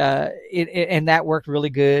 And, and that worked really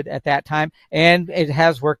good at that time. And it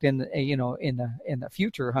has worked in the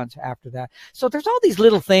future hunts after that. So there's all these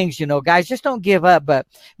little things, guys, just don't give up. But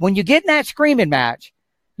when you get in that screaming match,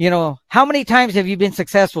 how many times have you been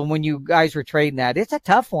successful when you guys were trading that? It's a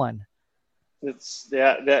tough one. It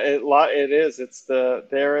is. It's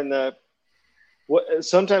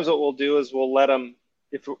sometimes what we'll do is we'll let them,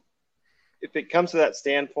 if it comes to that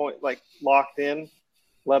standpoint, like locked in,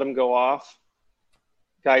 let them go off,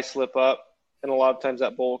 guys slip up, and a lot of times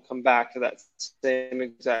that bull will come back to that same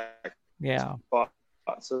exact spot.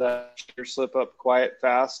 So that you slip up quiet,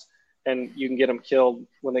 fast, and you can get them killed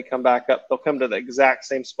when they come back up. They'll come to the exact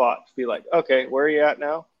same spot to be like, okay, where are you at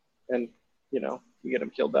now? And, you get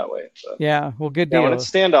them killed that way. So, yeah, well, good deal. When it's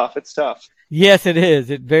standoff, it's tough. Yes, it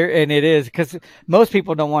is. It is, because most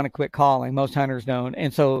people don't want to quit calling. Most hunters don't.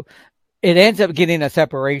 And so it ends up getting a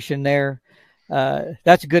separation there.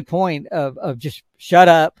 That's a good point of just shut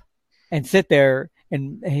up and sit there,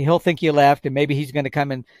 and he'll think you left, and maybe he's going to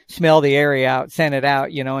come and smell the area out, scent it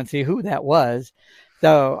out, and see who that was.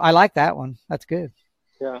 So I like that one. That's good.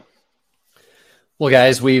 Yeah. Well,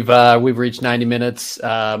 guys, we've reached 90 minutes.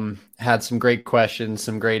 Had some great questions,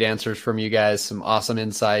 some great answers from you guys, some awesome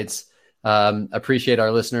insights. Appreciate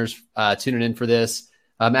our listeners tuning in for this.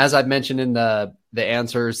 As I've mentioned in the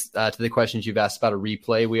answers to the questions you've asked about a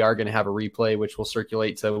replay, we are going to have a replay, which will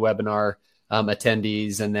circulate to webinar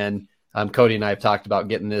attendees. And then Cody and I have talked about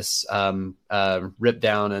getting this ripped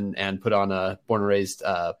down and put on a Born and Raised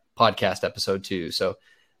podcast episode too. So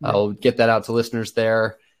I'll get that out to listeners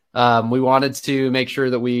there. We wanted to make sure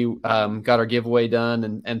that we got our giveaway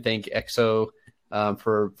done and thank EXO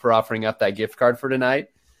for offering up that gift card for tonight.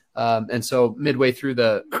 And so midway through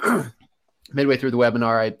the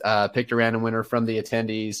webinar, I picked a random winner from the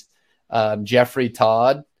attendees. Jeffrey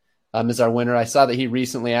Todd is our winner. I saw that he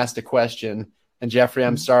recently asked a question. And Jeffrey,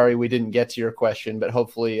 I'm sorry we didn't get to your question, but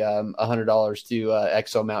hopefully $100 to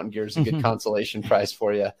EXO Mountain Gear is a good consolation prize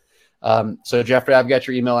for you. So Jeffrey, I've got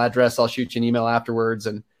your email address. I'll shoot you an email afterwards,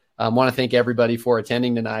 and want to thank everybody for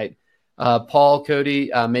attending tonight. Paul,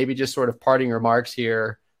 Cody, maybe just sort of parting remarks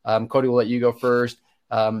here. Cody, we'll let you go first.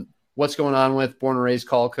 What's going on with Born and Raised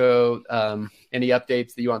Callco? Any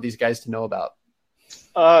updates that you want these guys to know about?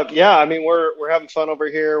 Yeah, I mean, we're having fun over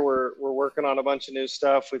here. We're working on a bunch of new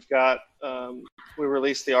stuff. We've got, we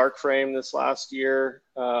released the Arc Frame this last year.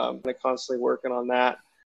 We're constantly working on that.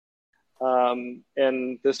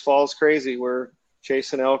 And this fall is crazy. We're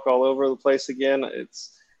chasing elk all over the place again.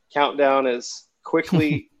 It's countdown is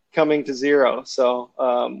quickly coming to zero. So,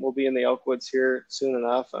 we'll be in the elk woods here soon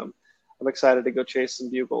enough. I'm excited to go chase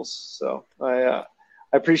some bugles. So I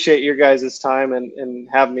appreciate your guys' time and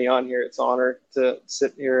having me on here. It's an honor to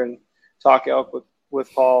sit here and talk elk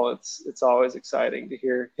with Paul. It's always exciting to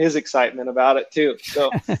hear his excitement about it too.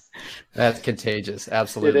 So that's contagious.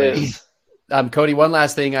 Absolutely. It is. Cody, one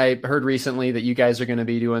last thing. I heard recently that you guys are going to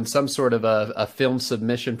be doing some sort of a film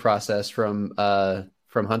submission process from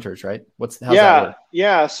hunters, right? How's that work?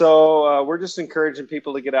 Yeah. So we're just encouraging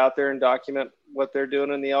people to get out there and document what they're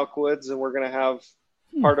doing in the elk woods. And we're going to have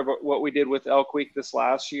part of what we did with Elk Week this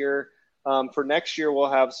last year. For next year,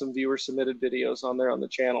 we'll have some viewer submitted videos on there on the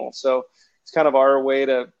channel. So it's kind of our way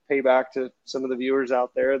to pay back to some of the viewers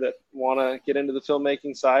out there that want to get into the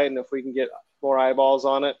filmmaking side. And if we can get more eyeballs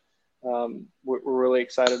on it, we're really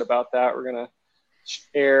excited about that. We're going to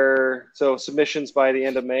air submissions by the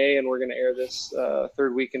end of May, and we're going to air this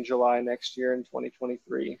third week in July next year in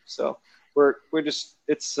 2023. So we're just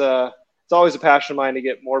it's always a passion of mine to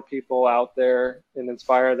get more people out there and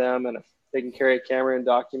inspire them, and if they can carry a camera and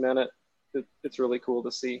document it, it's really cool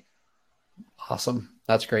to see. Awesome.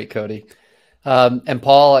 That's great, Cody. And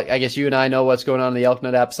Paul, I guess you and I know what's going on the Elk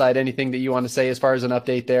Nut app side. Anything that you want to say as far as an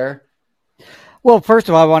update there? Well, first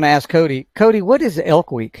of all, I want to ask Cody. Cody, what is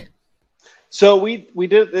Elk Week? So we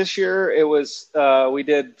did it this year. It was we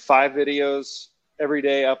did 5 videos every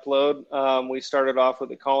day upload. We started off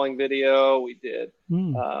with a calling video. We did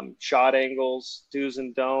shot angles, do's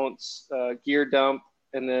and don'ts, gear dump,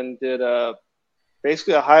 and then did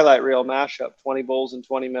basically a highlight reel mashup, 20 bulls in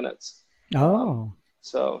 20 minutes. Oh.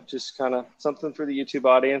 So just kind of something for the YouTube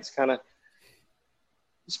audience, kind of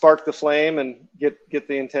spark the flame and get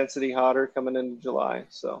the intensity hotter coming into July.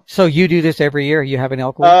 So you do this every year? You have an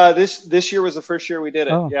elk week? This year was the first year we did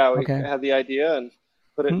it. Oh, yeah, we okay. had the idea and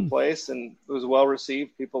put it in place, and it was well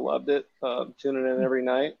received. People loved it. Tuning in every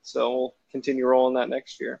night. So we'll continue rolling that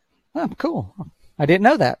next year. Oh, cool. I didn't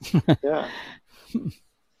know that. Yeah.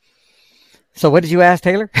 So what did you ask,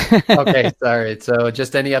 Taylor? Okay, sorry. So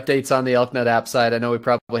just any updates on the Elk Nut app side? I know we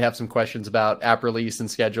probably have some questions about app release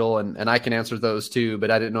and schedule, and I can answer those too,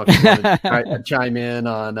 but I didn't know if you wanted to chime in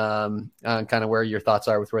on kind of where your thoughts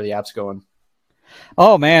are with where the app's going.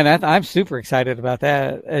 Oh, man, I'm super excited about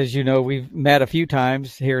that. As you know, we've met a few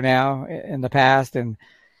times here now in the past, and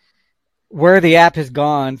where the app has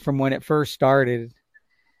gone from when it first started.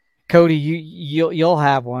 Cody, you'll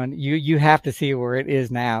have one. You have to see where it is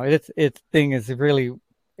now. Its thing is really,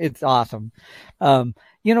 it's awesome.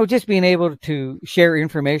 Just being able to share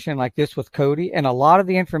information like this with Cody, and a lot of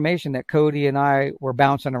the information that Cody and I were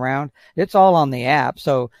bouncing around, it's all on the app.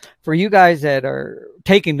 So for you guys that are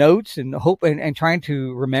taking notes and and trying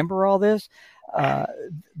to remember all this,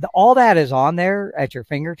 all that is on there at your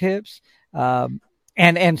fingertips.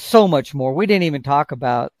 And so much more. We didn't even talk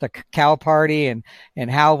about the cow party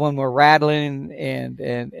and how when we're rattling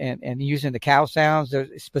and using the cow sounds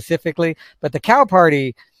specifically, but the cow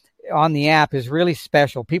party on the app is really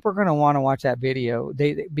special. People are going to want to watch that video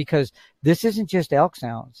because this isn't just elk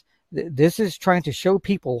sounds. This is trying to show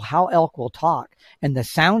people how elk will talk and the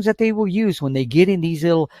sounds that they will use when they get in these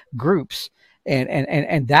little groups.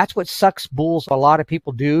 And that's what sucks bulls. A lot of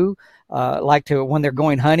people do, when they're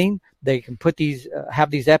going hunting, they can put have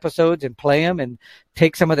these episodes and play them and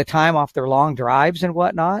take some of the time off their long drives and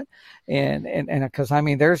whatnot. And because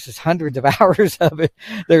there's just hundreds of hours of it.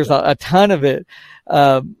 There's a ton of it.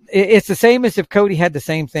 It's the same as if Cody had the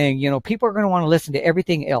same thing. People are going to want to listen to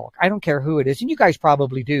everything elk. I don't care who it is. And you guys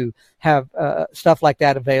probably do have stuff like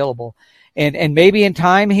that available. And maybe in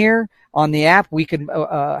time here on the app, we can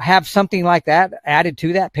have something like that added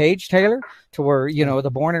to that page, Taylor, to where,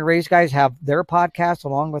 the Born and Raised guys have their podcast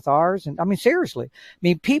along with ours. And seriously,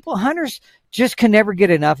 hunters just can never get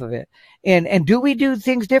enough of it. And do we do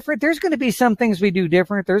things different? There's going to be some things we do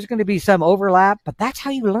different. There's going to be some overlap, but that's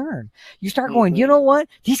how you learn. You start going, you know what?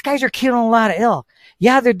 These guys are killing a lot of elk.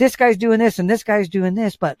 Yeah, this guy's doing this and this guy's doing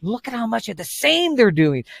this, but look at how much of the same they're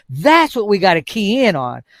doing. That's what we got to key in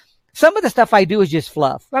on. Some of the stuff I do is just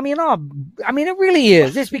fluff. It really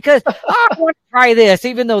is. It's because I want to try this,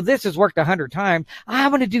 even though this has worked 100 times. I'm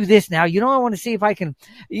going to do this now. I want to see if I can,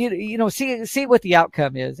 see what the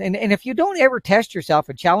outcome is. And if you don't ever test yourself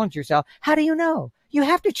and challenge yourself, how do you know? You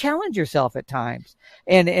have to challenge yourself at times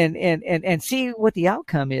and see what the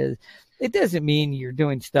outcome is. It doesn't mean you're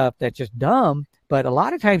doing stuff that's just dumb, but a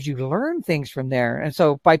lot of times you learn things from there. And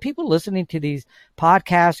so by people listening to these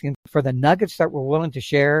podcasts and for the nuggets that we're willing to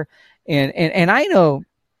share, and I know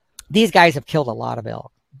these guys have killed a lot of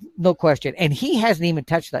elk, no question. And he hasn't even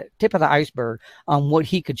touched the tip of the iceberg on what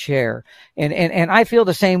he could share. And I feel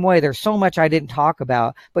the same way. There's so much I didn't talk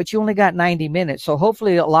about, but you only got 90 minutes. So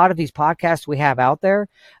hopefully a lot of these podcasts we have out there,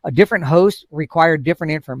 a different host require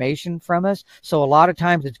different information from us. So a lot of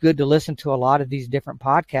times it's good to listen to a lot of these different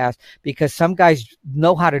podcasts because some guys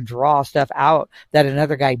know how to draw stuff out that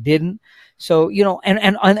another guy didn't. So,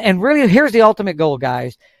 and really here's the ultimate goal,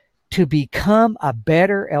 guys, to become a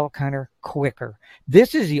better elk hunter quicker.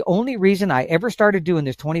 This is the only reason I ever started doing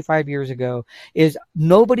this 25 years ago is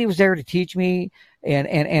nobody was there to teach me.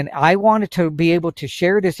 And I wanted to be able to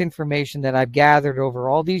share this information that I've gathered over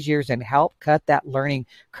all these years and help cut that learning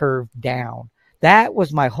curve down. That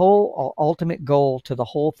was my whole ultimate goal to the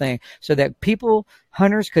whole thing, so that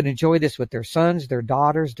hunters could enjoy this with their sons, their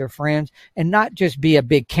daughters, their friends, and not just be a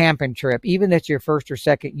big camping trip, even if it's your first or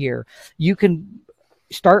second year. You can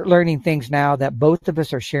start learning things now that both of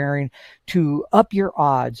us are sharing to up your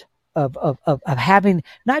odds of having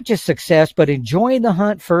not just success, but enjoying the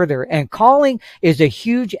hunt further. And calling is a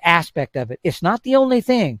huge aspect of it. It's not the only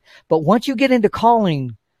thing, but once you get into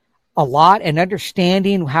calling a lot and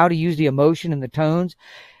understanding how to use the emotion and the tones,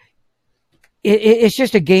 it's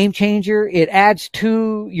just a game changer. It adds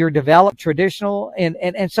to your developed traditional.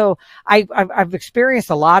 And so I've experienced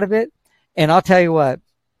a lot of it. And I'll tell you what,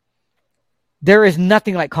 there is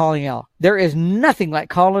nothing like calling elk. There is nothing like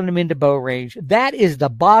calling them into bow range. That is the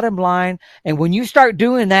bottom line. And when you start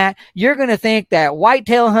doing that, you're going to think that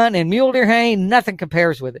whitetail hunting and mule deer hunting, nothing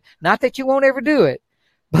compares with it. Not that you won't ever do it,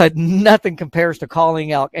 but nothing compares to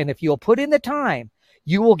calling elk. And if you'll put in the time,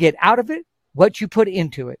 you will get out of it what you put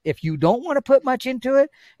into it. If you don't want to put much into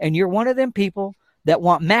it, and you're one of them people that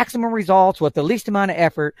want maximum results with the least amount of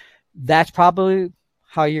effort, that's probably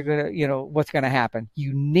how you're going to, what's going to happen.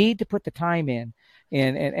 You need to put the time in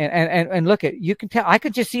and look at, you can tell, I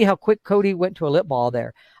could just see how quick Cody went to a lip ball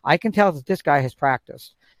there. I can tell that this guy has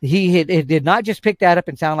practiced. He did not just pick that up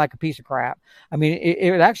and sound like a piece of crap.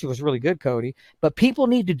 It actually was really good, Cody, but people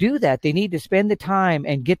need to do that. They need to spend the time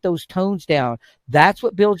and get those tones down. That's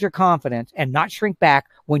what builds your confidence, and not shrink back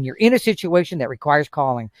when you're in a situation that requires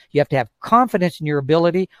calling. You have to have confidence in your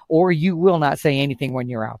ability, or you will not say anything when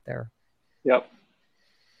you're out there. Yep.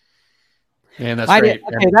 Man, that's great.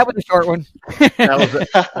 Okay, that was a short one. That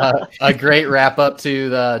was a great wrap up to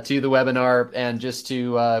the webinar, and just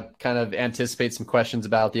to kind of anticipate some questions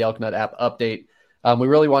about the Elk Nut app update. We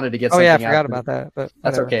really wanted to get Oh something yeah, I out. forgot about that, but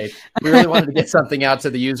That's whatever. okay. We really wanted to get something out to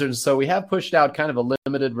the users. So we have pushed out kind of a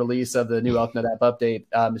limited release of the new ElkNut app update.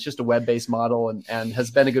 It's just a web-based model and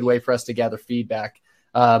has been a good way for us to gather feedback.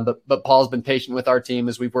 But Paul's been patient with our team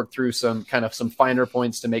as we've worked through some finer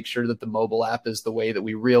points to make sure that the mobile app is the way that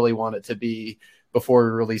we really want it to be before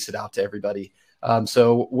we release it out to everybody.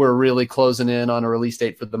 So we're really closing in on a release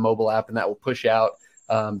date for the mobile app, and that will push out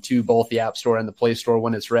to both the App Store and the Play Store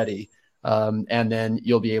when it's ready. And then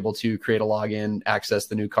you'll be able to create a login, access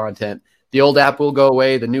the new content. The old app will go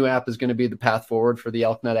away. The new app is going to be the path forward for the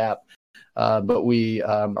ElkNut app. But we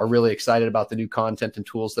are really excited about the new content and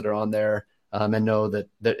tools that are on there, and know that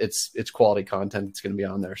it's quality content that's going to be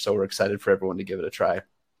on there. So we're excited for everyone to give it a try.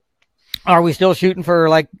 Are we still shooting for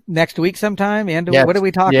like next week sometime? What are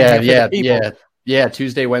we talking about? Yeah.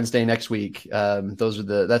 Tuesday, Wednesday next week.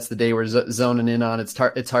 That's the day we're zoning in on. It's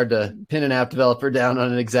hard to pin an app developer down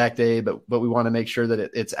on an exact day, but we want to make sure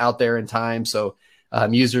that it's out there in time so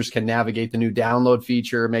users can navigate the new download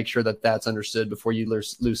feature, make sure that that's understood before you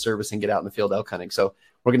lose service and get out in the field elk hunting. So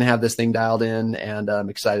we're going to have this thing dialed in, and I'm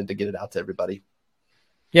excited to get it out to everybody.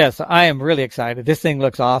 Yes, I am really excited. This thing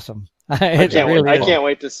looks awesome. I can't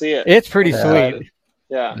wait to see it. It's pretty sweet.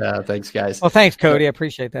 Yeah. Thanks, guys. Well, thanks, Cody. I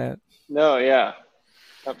appreciate that. No, yeah,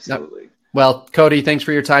 absolutely. Well, Cody, thanks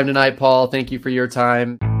for your time tonight. Paul, thank you for your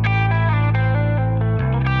time.